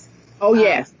 acres. Oh,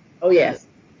 yes.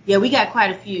 Yeah, we got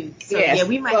quite a few. So yes. Yeah,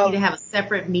 we might need to have a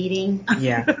separate meeting.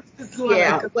 Yeah.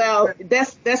 Yeah. Well,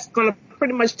 that's going to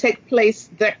pretty much take place.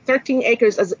 The 13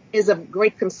 acres is of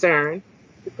great concern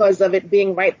because of it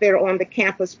being right there on the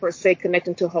campus per se,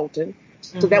 connecting to Holton.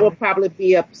 So that will probably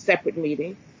be a separate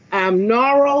meeting.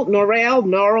 Norrell,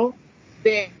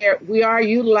 we are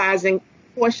utilizing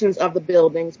portions of the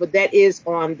buildings, but that is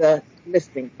on the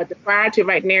listing. But the priority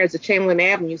right now is the Chamberlain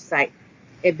Avenue site.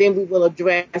 And then we will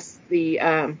address the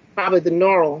probably the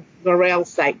Norrell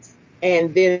sites.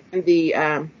 And then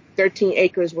the 13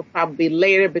 acres will probably be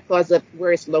later because of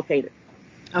where it's located.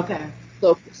 Okay.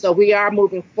 So we are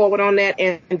moving forward on that.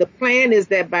 And the plan is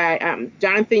that by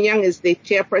Jonathan Young is the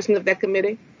chairperson of that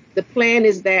committee. The plan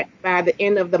is that by the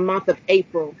end of the month of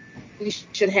April, we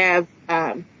should have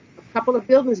a couple of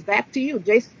buildings back to you.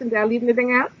 Jason, did I leave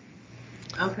anything out?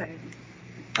 Okay.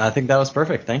 I think that was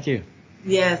perfect. Thank you.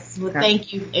 Yes. Well,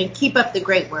 thank you. And keep up the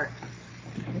great work.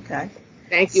 Okay.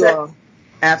 Thank you all.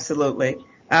 Absolutely.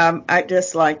 I'd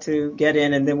just like to get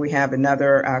in, and then we have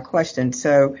another question.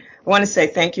 So I want to say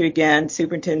thank you again,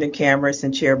 Superintendent Camrus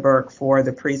and Chair Burke, for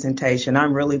the presentation.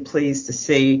 I'm really pleased to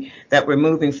see that we're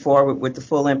moving forward with the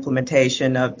full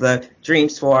implementation of the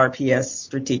Dreams for RPS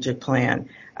strategic plan.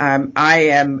 I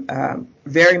am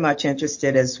very much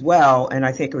interested as well, and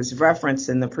I think it was referenced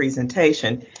in the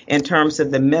presentation, in terms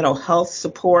of the mental health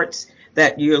supports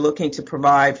that you're looking to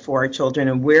provide for our children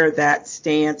and where that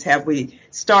stands. Have we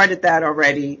started that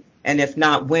already? And if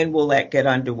not, when will that get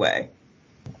underway?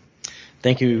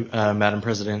 Thank you, Madam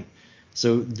President.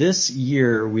 So this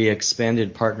year we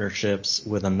expanded partnerships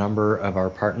with a number of our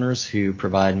partners who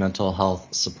provide mental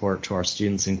health support to our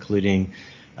students, including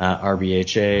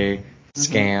RBHA,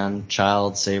 SCAN,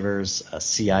 Child Savers,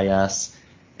 CIS,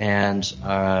 and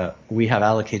we have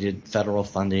allocated federal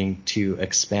funding to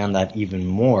expand that even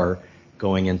more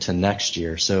going into next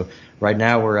year. So right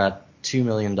now we're at $2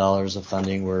 million of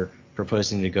funding. We're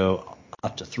proposing to go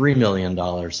up to $3 million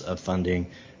of funding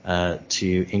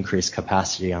to increase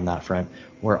capacity on that front.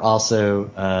 We're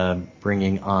also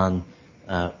bringing on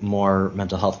more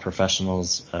mental health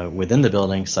professionals within the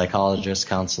building, psychologists,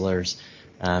 counselors,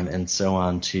 and so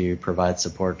on, to provide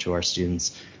support to our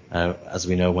students, as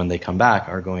we know when they come back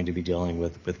are going to be dealing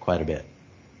with quite a bit.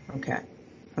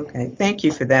 Okay, thank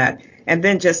you for that. And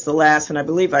then just the last, and I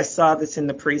believe I saw this in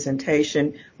the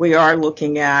presentation, we are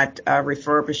looking at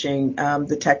refurbishing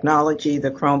the technology, the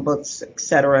Chromebooks, et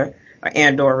cetera,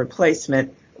 and or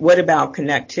replacement. What about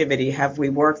connectivity? Have we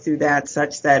worked through that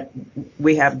such that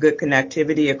we have good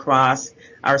connectivity across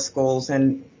our schools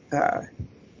and,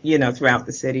 throughout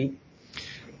the city?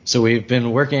 So we've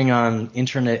been working on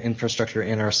internet infrastructure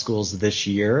in our schools this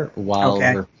year while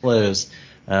we're closed,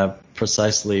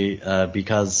 precisely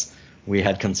because we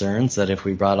had concerns that if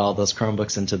we brought all those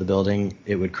Chromebooks into the building,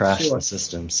 it would crash the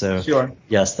system. So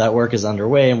yes, that work is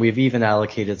underway, and we've even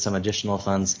allocated some additional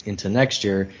funds into next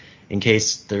year in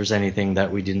case there's anything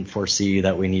that we didn't foresee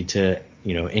that we need to,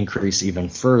 increase even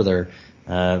further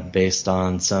based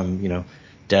on some,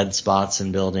 dead spots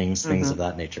in buildings, things of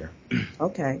that nature.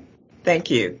 Okay.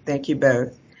 Thank you. Thank you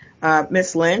both.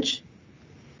 Ms. Lynch?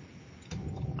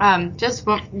 Just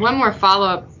one more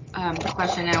follow-up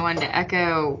question. I wanted to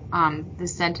echo the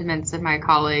sentiments of my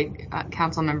colleague,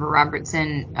 Councilmember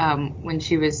Robertson, when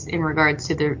she was in regards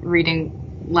to the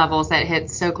reading levels that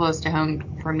hit so close to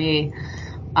home for me.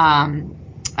 Our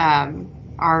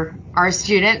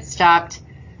students stopped,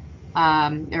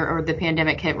 or the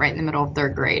pandemic hit right in the middle of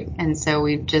third grade, and so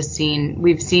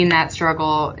we've seen that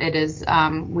struggle. It is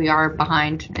we are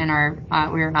behind in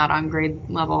we are not on grade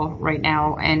level right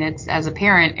now, and it's, as a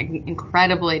parent,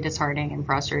 incredibly disheartening and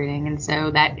frustrating. And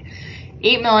so that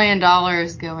 $8 million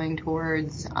going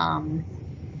towards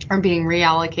are being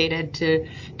reallocated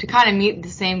to kind of meet the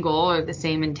same goal or the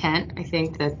same intent, I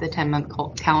think, that the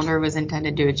 10-month calendar was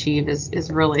intended to achieve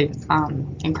is really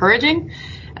encouraging.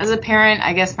 As a parent,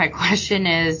 I guess my question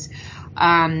is,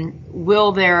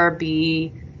 will there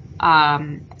be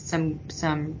some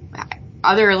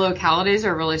other localities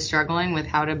are really struggling with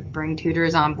how to bring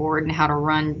tutors on board and how to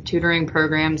run tutoring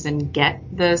programs and get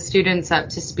the students up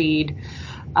to speed?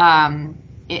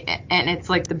 And it's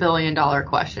like the $1 billion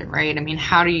question, right? I mean,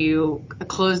 how do you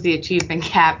close the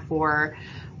achievement gap for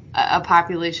a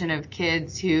population of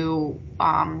kids who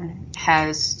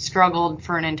has struggled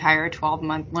for an entire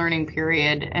 12-month learning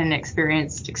period and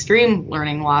experienced extreme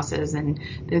learning losses and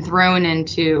been thrown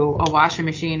into a washing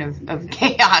machine of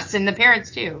chaos, and the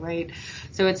parents too, right?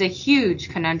 So it's a huge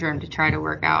conundrum to try to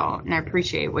work out, and I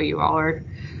appreciate what you all are,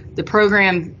 the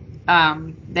program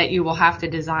that you will have to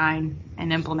design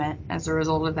and implement as a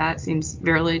result of that seems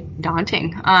fairly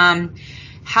daunting.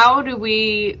 How do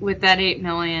we, with that $8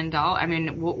 million, I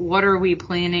mean, what are we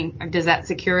planning? Does that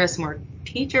secure us more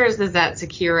teachers? Does that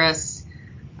secure us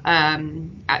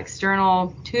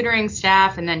external tutoring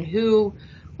staff? And then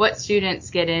what students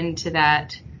get into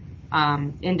that,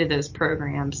 into those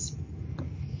programs?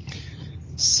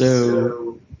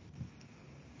 So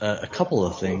a couple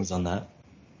of things on that.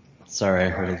 Sorry, I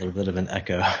heard a little bit of an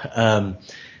echo.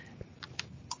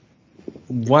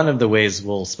 One of the ways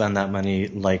we'll spend that money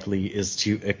likely is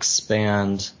to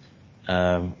expand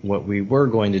what we were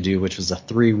going to do, which was a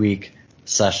 3-week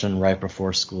session right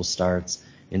before school starts,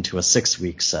 into a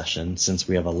 6-week session since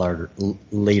we have a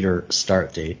later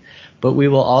start date. But we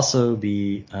will also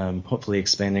be hopefully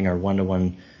expanding our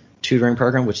one-to-one tutoring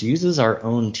program, which uses our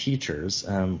own teachers,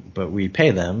 but we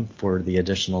pay them for the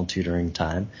additional tutoring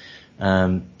time.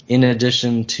 In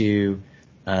addition to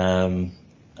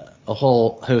a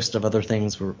whole host of other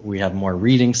things, we have more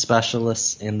reading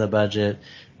specialists in the budget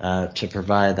to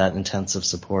provide that intensive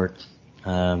support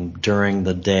during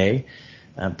the day.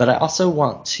 But I also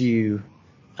want to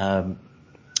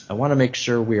make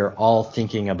sure we are all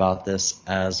thinking about this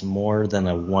as more than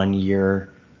a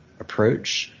one-year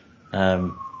approach.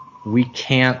 We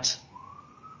can't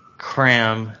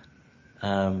cram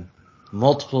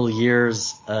multiple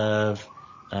years of,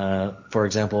 for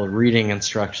example, reading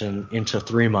instruction into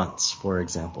 3 months, for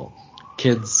example.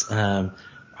 Kids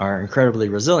are incredibly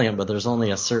resilient, but there's only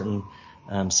a certain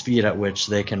speed at which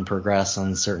they can progress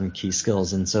on certain key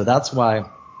skills. And so that's why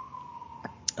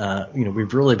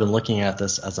we've really been looking at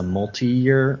this as a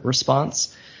multi-year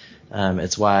response.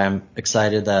 It's why I'm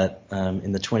excited that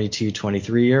in the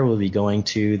 22-23 year we'll be going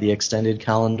to the extended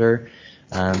calendar.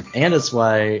 And it's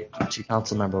why, to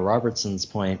Councilmember Robertson's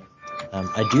point,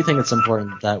 I do think it's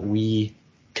important that we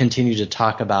continue to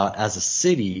talk about, as a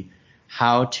city,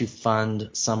 how to fund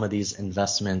some of these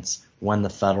investments when the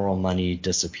federal money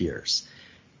disappears.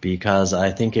 Because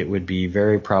I think it would be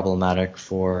very problematic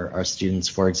for our students,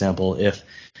 for example, if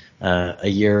a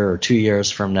year or 2 years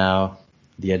from now,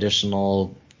 the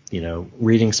additional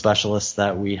reading specialists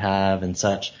that we have and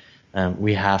such,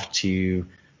 we have to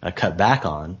cut back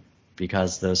on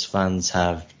because those funds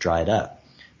have dried up.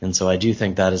 And so I do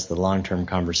think that is the long-term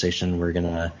conversation we're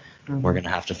gonna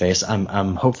have to face.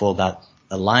 I'm hopeful that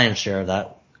a lion's share of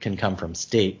that can come from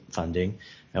state funding,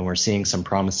 and we're seeing some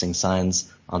promising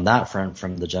signs on that front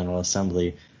from the General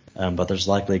Assembly. But there's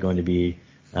likely going to be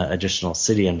additional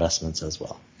city investments as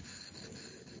well.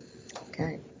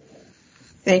 Okay.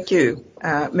 Thank you.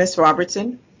 Ms.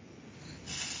 Robertson?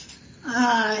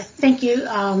 Thank you,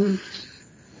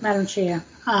 Madam Chair.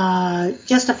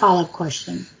 Just a follow-up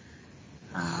question,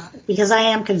 because I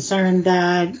am concerned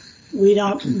that we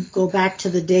don't go back to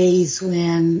the days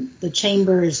when the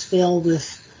chamber is filled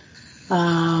with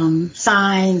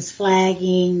signs,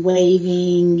 flagging,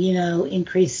 waving,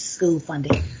 increased school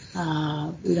funding.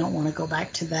 We don't want to go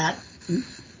back to that.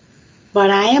 But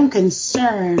I am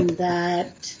concerned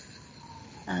that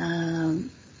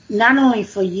not only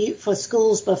for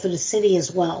schools, but for the city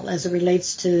as well, as it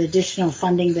relates to additional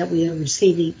funding that we are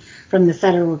receiving from the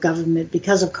federal government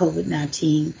because of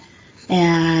COVID-19.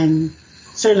 And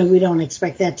certainly we don't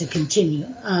expect that to continue.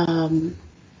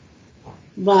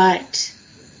 But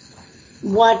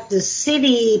what the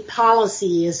city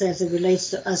policy is as it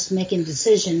relates to us making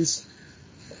decisions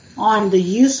on the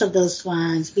use of those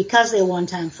funds, because they're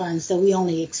one-time funds, that we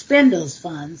only expend those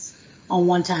funds on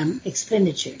one-time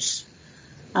expenditures,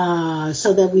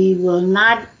 so that we will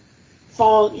not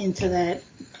fall into that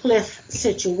cliff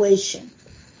situation.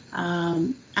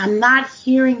 I'm not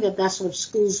hearing that that's what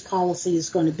schools' policy is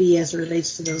going to be as it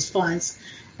relates to those funds,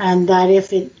 and that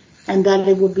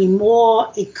it would be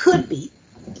more, it could be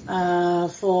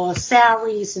for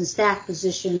salaries and staff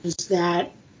positions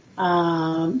that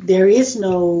there is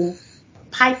no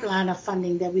pipeline of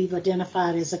funding that we've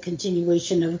identified as a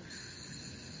continuation of,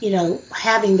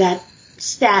 having that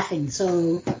staffing.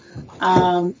 So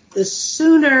the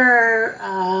sooner,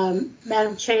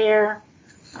 Madam Chair,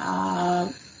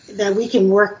 that we can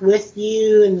work with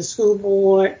you and the school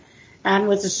board and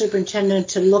with the superintendent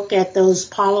to look at those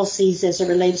policies as it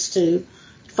relates to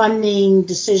funding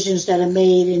decisions that are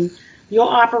made. And your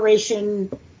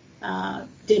operation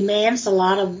demands a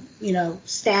lot of,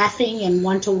 staffing and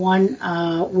one-to-one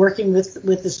working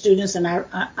with the students, and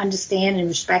I understand and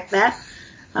respect that.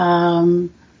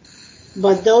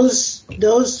 But those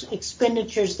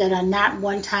expenditures that are not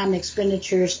one-time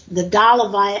expenditures, the dollar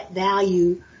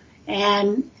value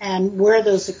and where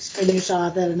those expenditures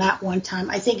are that are not one-time,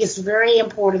 I think it's very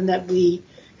important that we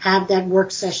have that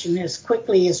work session as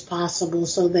quickly as possible,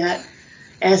 so that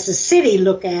as the city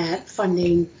look at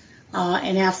funding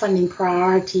and our funding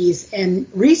priorities and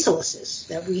resources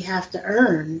that we have to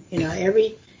earn,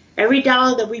 every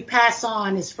dollar that we pass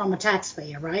on is from a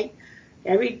taxpayer, right?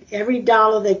 Every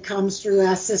dollar that comes through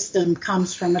our system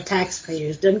comes from a taxpayer.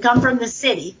 It doesn't come from the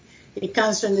city. It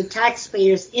comes from the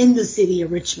taxpayers in the city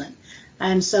of Richmond.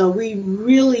 And so we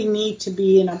really need to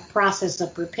be in a process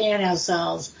of preparing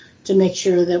ourselves to make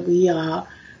sure that we are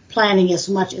planning as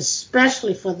much,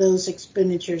 especially for those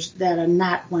expenditures that are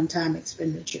not one-time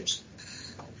expenditures.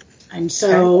 And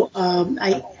so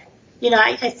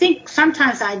I think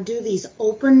sometimes I do these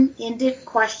open-ended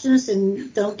questions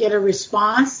and don't get a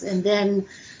response, and then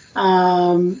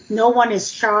no one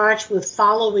is charged with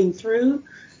following through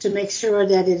to make sure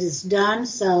that it is done.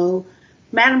 So,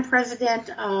 Madam President,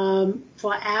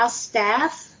 for our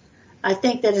staff, I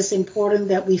think that it's important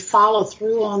that we follow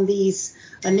through on these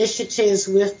initiatives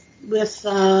with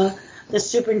the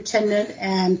superintendent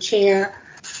and chair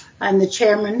and the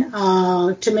chairman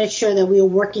to make sure that we are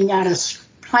working out a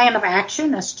plan of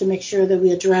action as to make sure that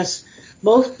we address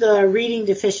both the reading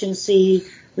deficiency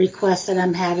requests that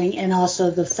I'm having and also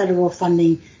the federal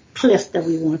funding cliff that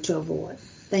we want to avoid.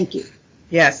 Thank you.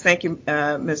 Yes, thank you,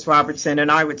 Ms. Robertson.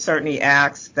 And I would certainly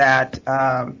ask that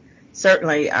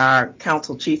certainly our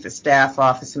Council Chief of Staff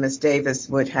Officer, Ms. Davis,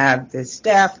 would have the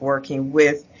staff working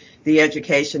with the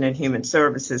Education and Human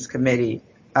Services Committee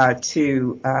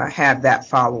to have that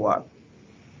follow-up.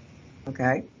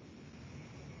 Okay.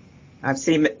 I've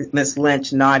seen Ms.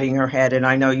 Lynch nodding her head, and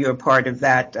I know you're part of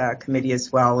that committee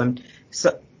as well. And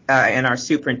so, and our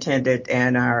superintendent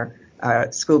and our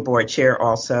school board chair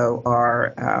also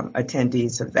are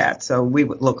attendees of that. So we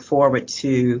would look forward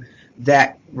to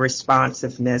that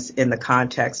responsiveness in the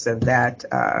context of that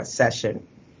session.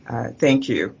 Thank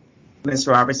you, Ms.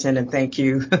 Robertson, and thank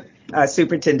you,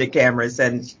 Superintendent Cameras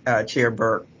and Chair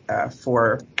Burke,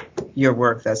 for your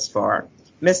work thus far.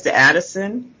 Mr.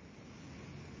 Addison,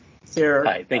 sir,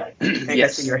 hi, thank you. I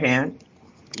see your hand.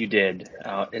 You did.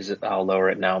 I'll lower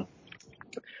it now.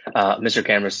 Mr.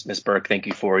 Cameras, Ms. Burke, thank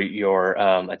you for your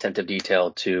attentive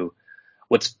detail to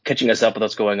what's catching us up with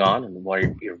what's going on and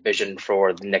what your vision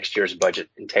for the next year's budget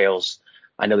entails.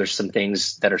 I know there's some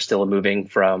things that are still moving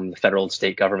from the federal and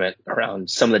state government around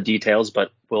some of the details,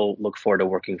 but we'll look forward to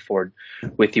working forward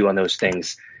with you on those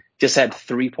things. Just had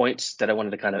 3 points that I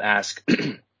wanted to kind of ask.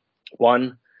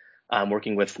 One, I'm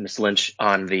working with Ms. Lynch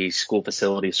on the school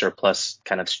facility surplus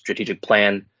kind of strategic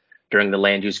plan. During the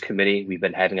land use committee, we've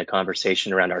been having a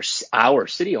conversation around our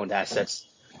city-owned assets,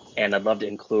 and I'd love to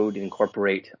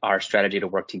incorporate our strategy to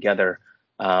work together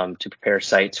to prepare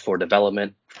sites for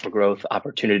development, for growth,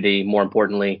 opportunity, more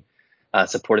importantly,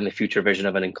 supporting the future vision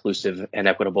of an inclusive and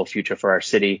equitable future for our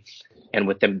city. And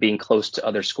with them being close to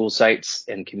other school sites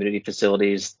and community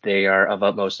facilities, they are of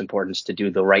utmost importance to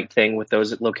do the right thing with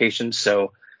those locations.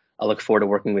 So I look forward to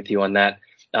working with you on that.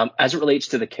 As it relates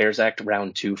to the CARES Act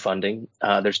Round 2 funding,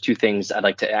 there's 2 things I'd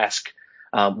like to ask.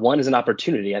 One is an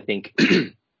opportunity. I think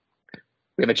we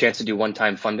have a chance to do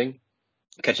one-time funding,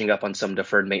 catching up on some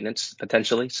deferred maintenance,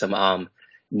 potentially, some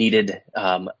needed.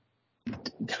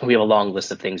 We have a long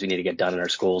list of things we need to get done in our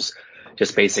schools,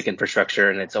 just basic infrastructure,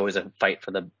 and it's always a fight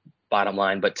for the bottom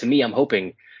line. But to me, I'm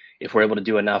hoping if we're able to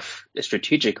do enough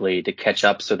strategically to catch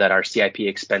up so that our CIP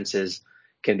expenses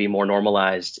can be more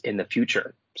normalized in the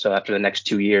future. So after the next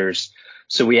 2 years,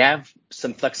 so we have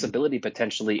some flexibility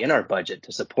potentially in our budget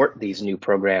to support these new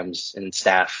programs and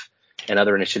staff and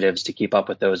other initiatives to keep up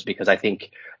with those, because I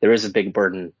think there is a big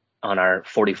burden on our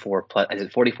 44 plus, is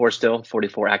it 44 still?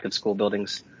 44 active school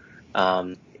buildings,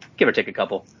 give or take a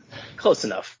couple, close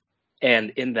enough.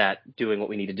 And in that, doing what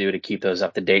we need to do to keep those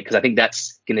up to date, because I think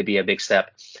that's going to be a big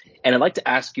step. And I'd like to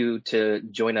ask you to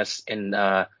join us in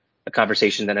a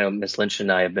conversation that I know Ms. Lynch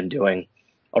and I have been doing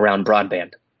around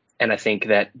broadband. And I think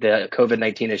that the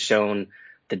COVID-19 has shown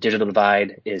the digital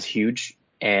divide is huge.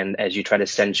 And as you try to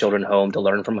send children home to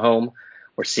learn from home,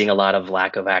 we're seeing a lot of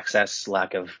lack of access,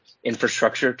 lack of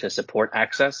infrastructure to support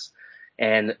access.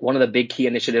 And one of the big key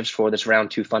initiatives for this round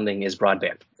 2 funding is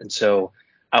broadband. And so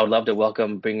I would love to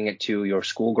welcome bringing it to your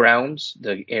school grounds,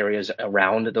 the areas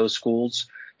around those schools,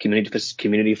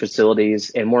 community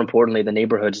facilities, and more importantly, the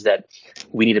neighborhoods that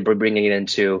we need to be bringing it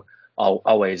into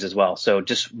always as well. So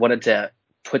just wanted to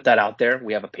put that out there.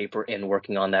 We have a paper in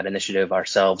working on that initiative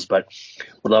ourselves, but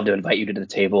would love to invite you to the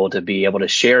table to be able to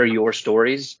share your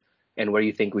stories and where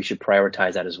you think we should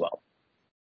prioritize that as well.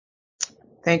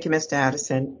 Thank you, Mr.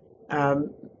 Addison.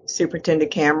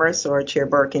 Superintendent Cameras or Chair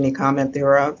Burke, any comment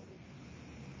thereof?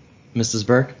 Mrs.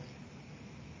 Burke?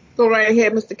 Go right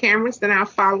ahead, Mr. Cameras, then I'll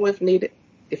follow if needed,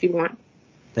 if you want.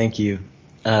 Thank you.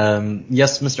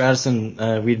 Yes, Mr.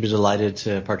 Addison, we'd be delighted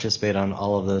to participate on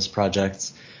all of those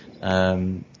projects.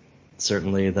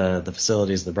 Certainly the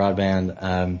facilities, the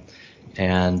broadband,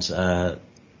 and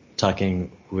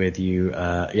talking with you.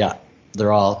 Yeah,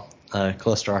 they're all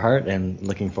close to our heart and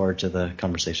looking forward to the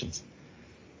conversations.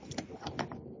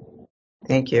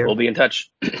 Thank you. We'll be in touch.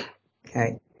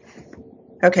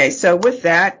 Okay, so with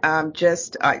that,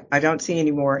 I don't see any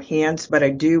more hands, but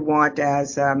I do want,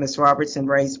 as Ms. Robertson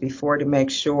raised before, to make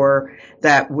sure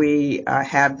that we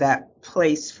have that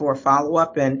place for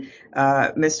follow-up. And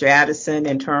Mr. Addison,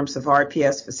 in terms of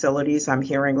RPS facilities, I'm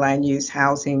hearing land use,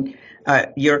 housing,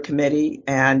 your committee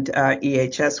and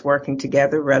EHS working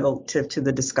together relative to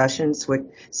the discussions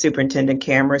with Superintendent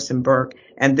Camrus and Burke,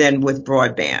 and then with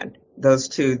broadband, those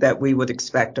two that we would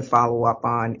expect to follow up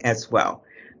on as well.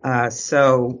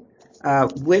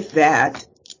 With that,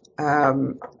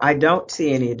 I don't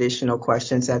see any additional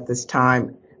questions at this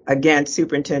time. Again,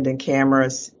 Superintendent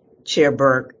Camrus, Chair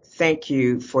Burke, thank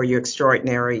you for your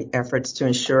extraordinary efforts to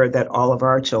ensure that all of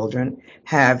our children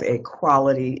have a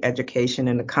quality education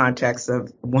in the context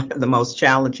of one of the most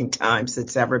challenging times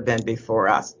that's ever been before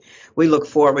us. We look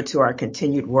forward to our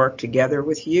continued work together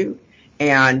with you.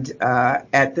 And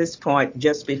at this point,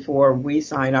 just before we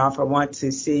sign off, I want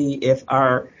to see if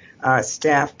our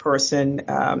staff person,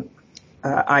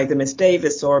 either Ms.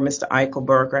 Davis or Mr.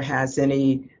 Eichelberger, has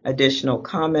any additional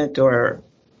comment or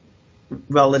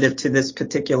relative to this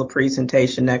particular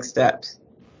presentation, next steps.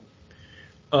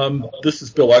 This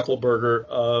is Bill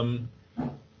Eichelberger.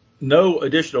 No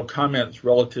additional comments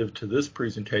relative to this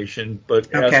presentation,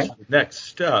 but as to the next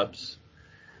steps,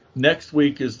 next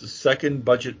week is the second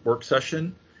budget work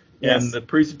session, and the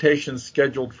presentation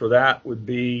scheduled for that would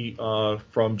be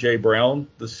from Jay Brown,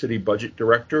 the city budget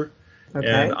director.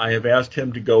 And I have asked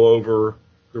him to go over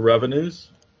the revenues,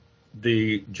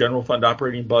 the general fund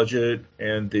operating budget,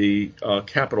 and the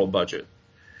capital budget.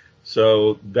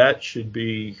 So that should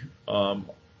be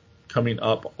coming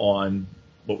up on,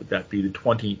 what would that be, the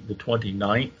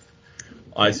 29th.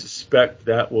 I suspect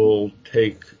that will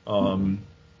take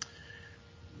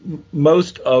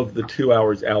most of the 2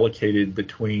 hours allocated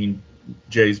between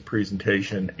Jay's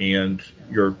presentation and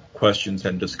your questions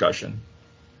and discussion.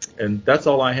 And that's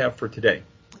all I have for today.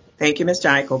 Thank you, Mr.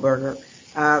 Eichelberger.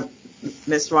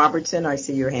 Ms. Robertson, I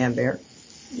see your hand there.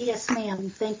 Yes, ma'am.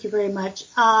 Thank you very much.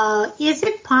 Is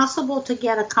it possible to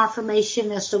get a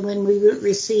confirmation as to when we would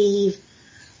receive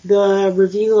the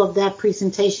review of that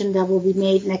presentation that will be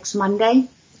made next Monday?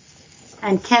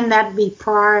 And can that be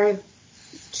prior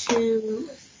to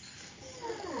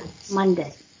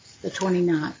Monday, the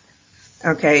 29th?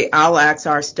 Okay, I'll ask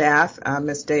our staff,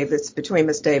 Ms. Davis, between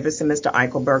Ms. Davis and Mr.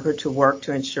 Eichelberger, to work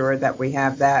to ensure that we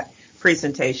have that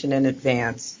presentation in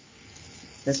advance.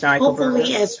 Mr. Eichelberger?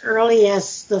 Hopefully as early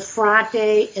as the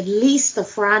Friday, at least the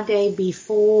Friday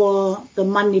before the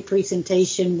Monday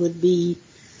presentation would be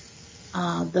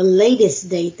the latest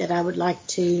date that I would like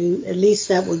to, at least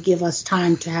that would give us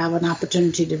time to have an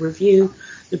opportunity to review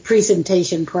the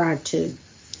presentation prior to.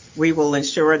 We will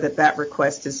ensure that that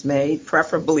request is made,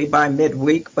 preferably by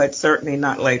midweek, but certainly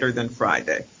not later than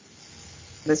Friday.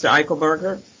 Mr.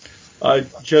 Eichelberger?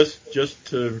 Just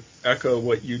to echo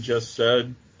what you just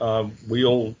said,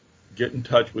 we'll get in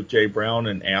touch with Jay Brown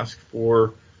and ask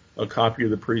for a copy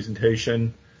of the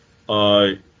presentation.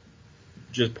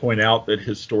 Just point out that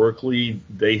historically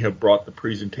they have brought the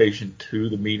presentation to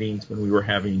the meetings when we were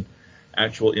having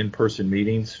actual in-person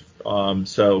meetings.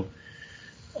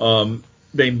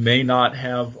 They may not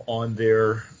have on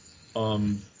their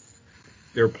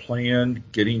plan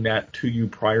getting that to you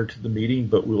prior to the meeting,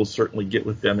 but we'll certainly get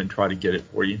with them and try to get it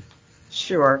for you.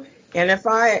 Sure. And if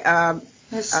I'm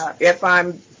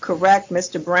correct,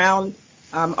 Mr. Brown,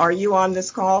 are you on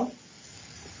this call?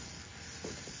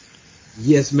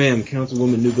 Yes, ma'am.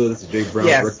 Councilwoman Newbill, this is Jay Brown,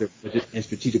 Director of Budget and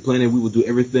Strategic Planning. We will do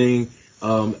everything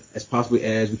as possibly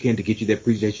as we can to get you that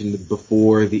presentation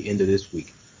before the end of this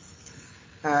week.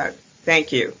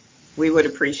 Thank you. We would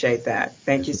appreciate that.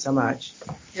 Thank you so much.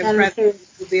 And President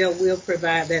Newbill will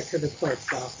provide that to the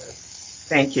clerk's office.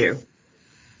 Thank you.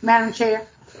 Madam Chair?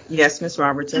 Yes, Ms.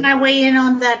 Robertson. Can I weigh in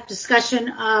on that discussion?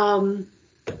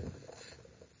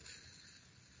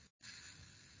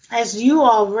 As you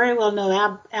all very well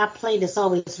know, our plate is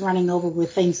always running over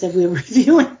with things that we're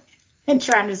reviewing and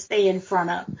trying to stay in front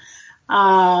of.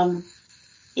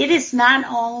 It is not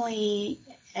only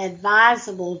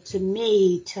advisable to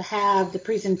me to have the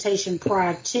presentation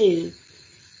prior to,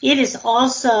 it is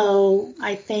also,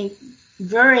 I think,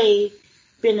 very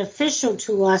beneficial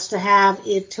to us to have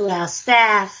it to our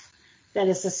staff that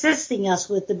is assisting us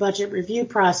with the budget review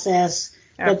process.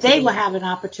 Absolutely. That they will have an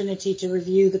opportunity to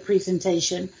review the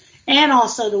presentation and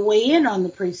also to weigh in on the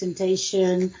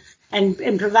presentation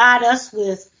and provide us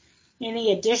with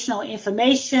any additional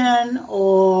information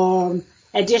or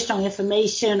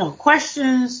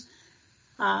questions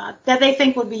that they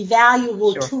think would be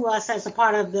valuable to us as a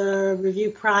part of the review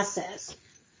process.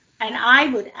 And I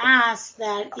would ask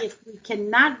that if we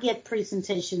cannot get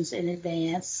presentations in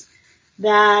advance,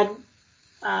 that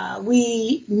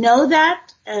We know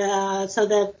that, so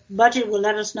that budget will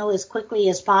let us know as quickly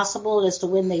as possible as to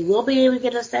when they will be able to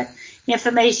get us that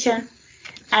information,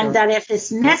 and that if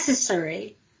it's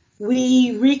necessary,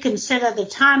 we reconsider the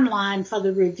timeline for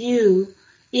the review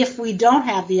if we don't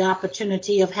have the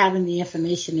opportunity of having the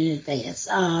information in advance.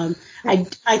 I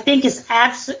think it's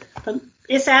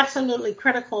absolutely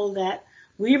critical that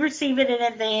we receive it in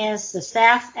advance. Our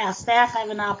staff have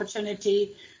an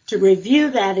opportunity to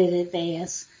review that in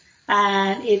advance,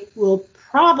 and it will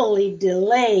probably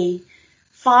delay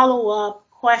follow-up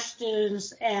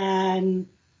questions, and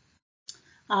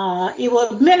it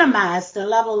will minimize the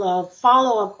level of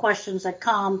follow-up questions that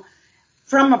come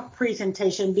from a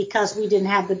presentation because we didn't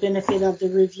have the benefit of the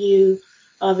review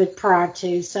of it prior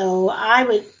to. So I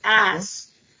would ask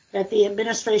that the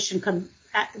administration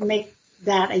make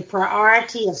that a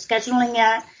priority of scheduling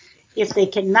it. If they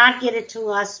cannot get it to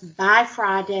us by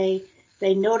Friday,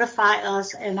 they notify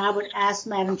us, and I would ask,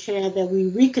 Madam Chair, that we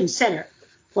reconsider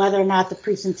whether or not the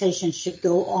presentation should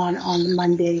go on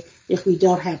Monday if we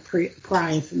don't have prior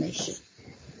information.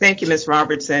 Thank you, Ms.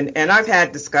 Robertson. And I've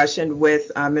had discussion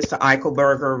with Mr.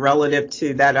 Eichelberger relative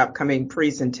to that upcoming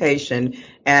presentation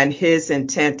and his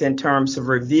intent in terms of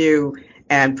review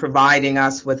and providing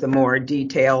us with a more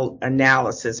detailed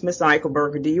analysis. Ms.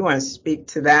 Eichelberger, do you want to speak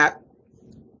to that?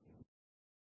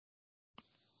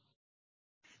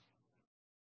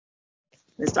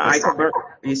 Mr. Eichelberger,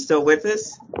 are you still with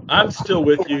us? I'm still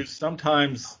with you.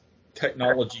 Sometimes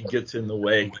technology gets in the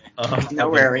way of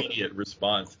immediate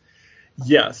response.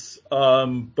 Yes,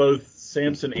 both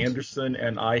Samson Anderson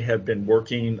and I have been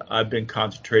working. I've been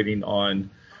concentrating on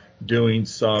doing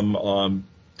some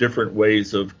different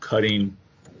ways of cutting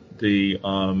the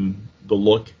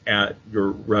look at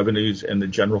your revenues and the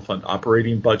general fund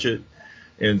operating budget.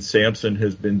 And Samson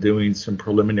has been doing some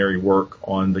preliminary work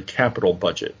on the capital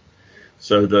budget.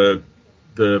 So the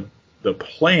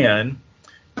plan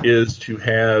is to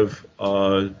have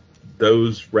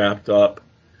those wrapped up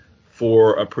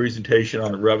for a presentation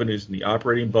on the revenues and the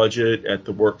operating budget at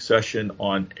the work session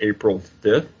on April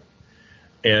 5th.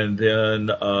 And then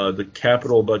the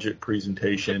capital budget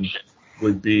presentation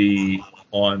would be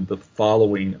on the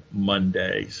following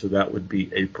Monday. So that would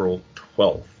be April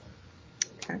 12th.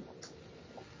 Okay.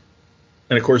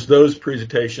 And of course, those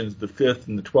presentations, the 5th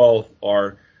and the 12th,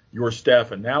 are your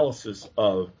staff analysis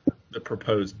of the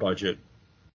proposed budget.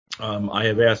 I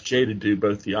have asked Jay to do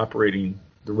both the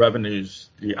revenues,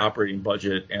 the operating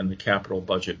budget, and the capital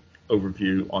budget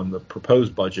overview on the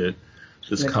proposed budget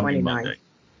this coming Monday.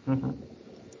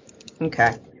 Mm-hmm.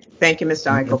 Okay. Thank you,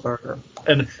 Mr. Eichelberger.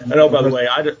 And oh, by the way,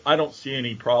 I don't see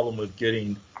any problem with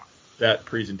getting that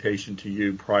presentation to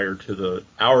you prior to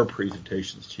our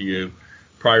presentations to you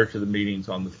prior to the meetings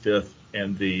on the 5th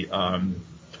and the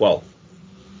 12th.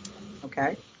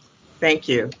 Okay. Thank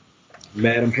you.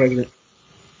 Madam President,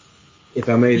 if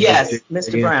I may. Yes, Mr.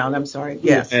 Again, Brown, I'm sorry.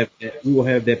 Yes. We will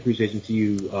have that presentation to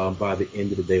you by the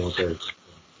end of the day on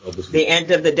Thursday. The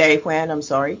end of the day when? I'm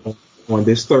sorry? On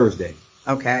this Thursday.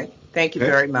 Okay. Thank you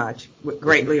very much.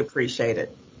 Greatly appreciate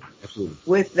it. Absolutely.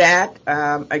 With that,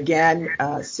 again,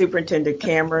 Superintendent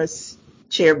Camrus,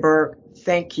 Chair Burke,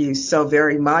 thank you so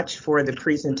very much for the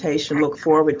presentation. Look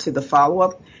forward to the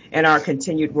follow-up and our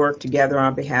continued work together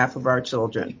on behalf of our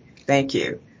children. Thank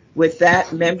you. With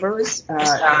that, members,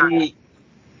 thought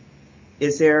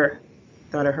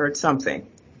I heard something.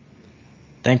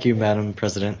 Thank you, Madam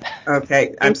President.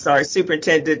 Okay, I'm sorry.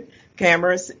 Superintendent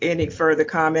Camrus, any further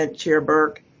comment? Chair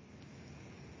Burke?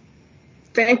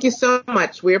 Thank you so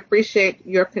much. We appreciate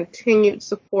your continued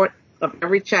support of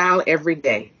every child every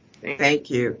day. Thank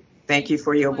you. Thank you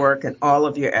for your work and all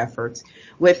of your efforts.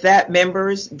 With that,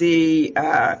 members, the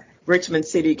Richmond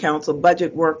City Council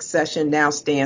budget work session now stands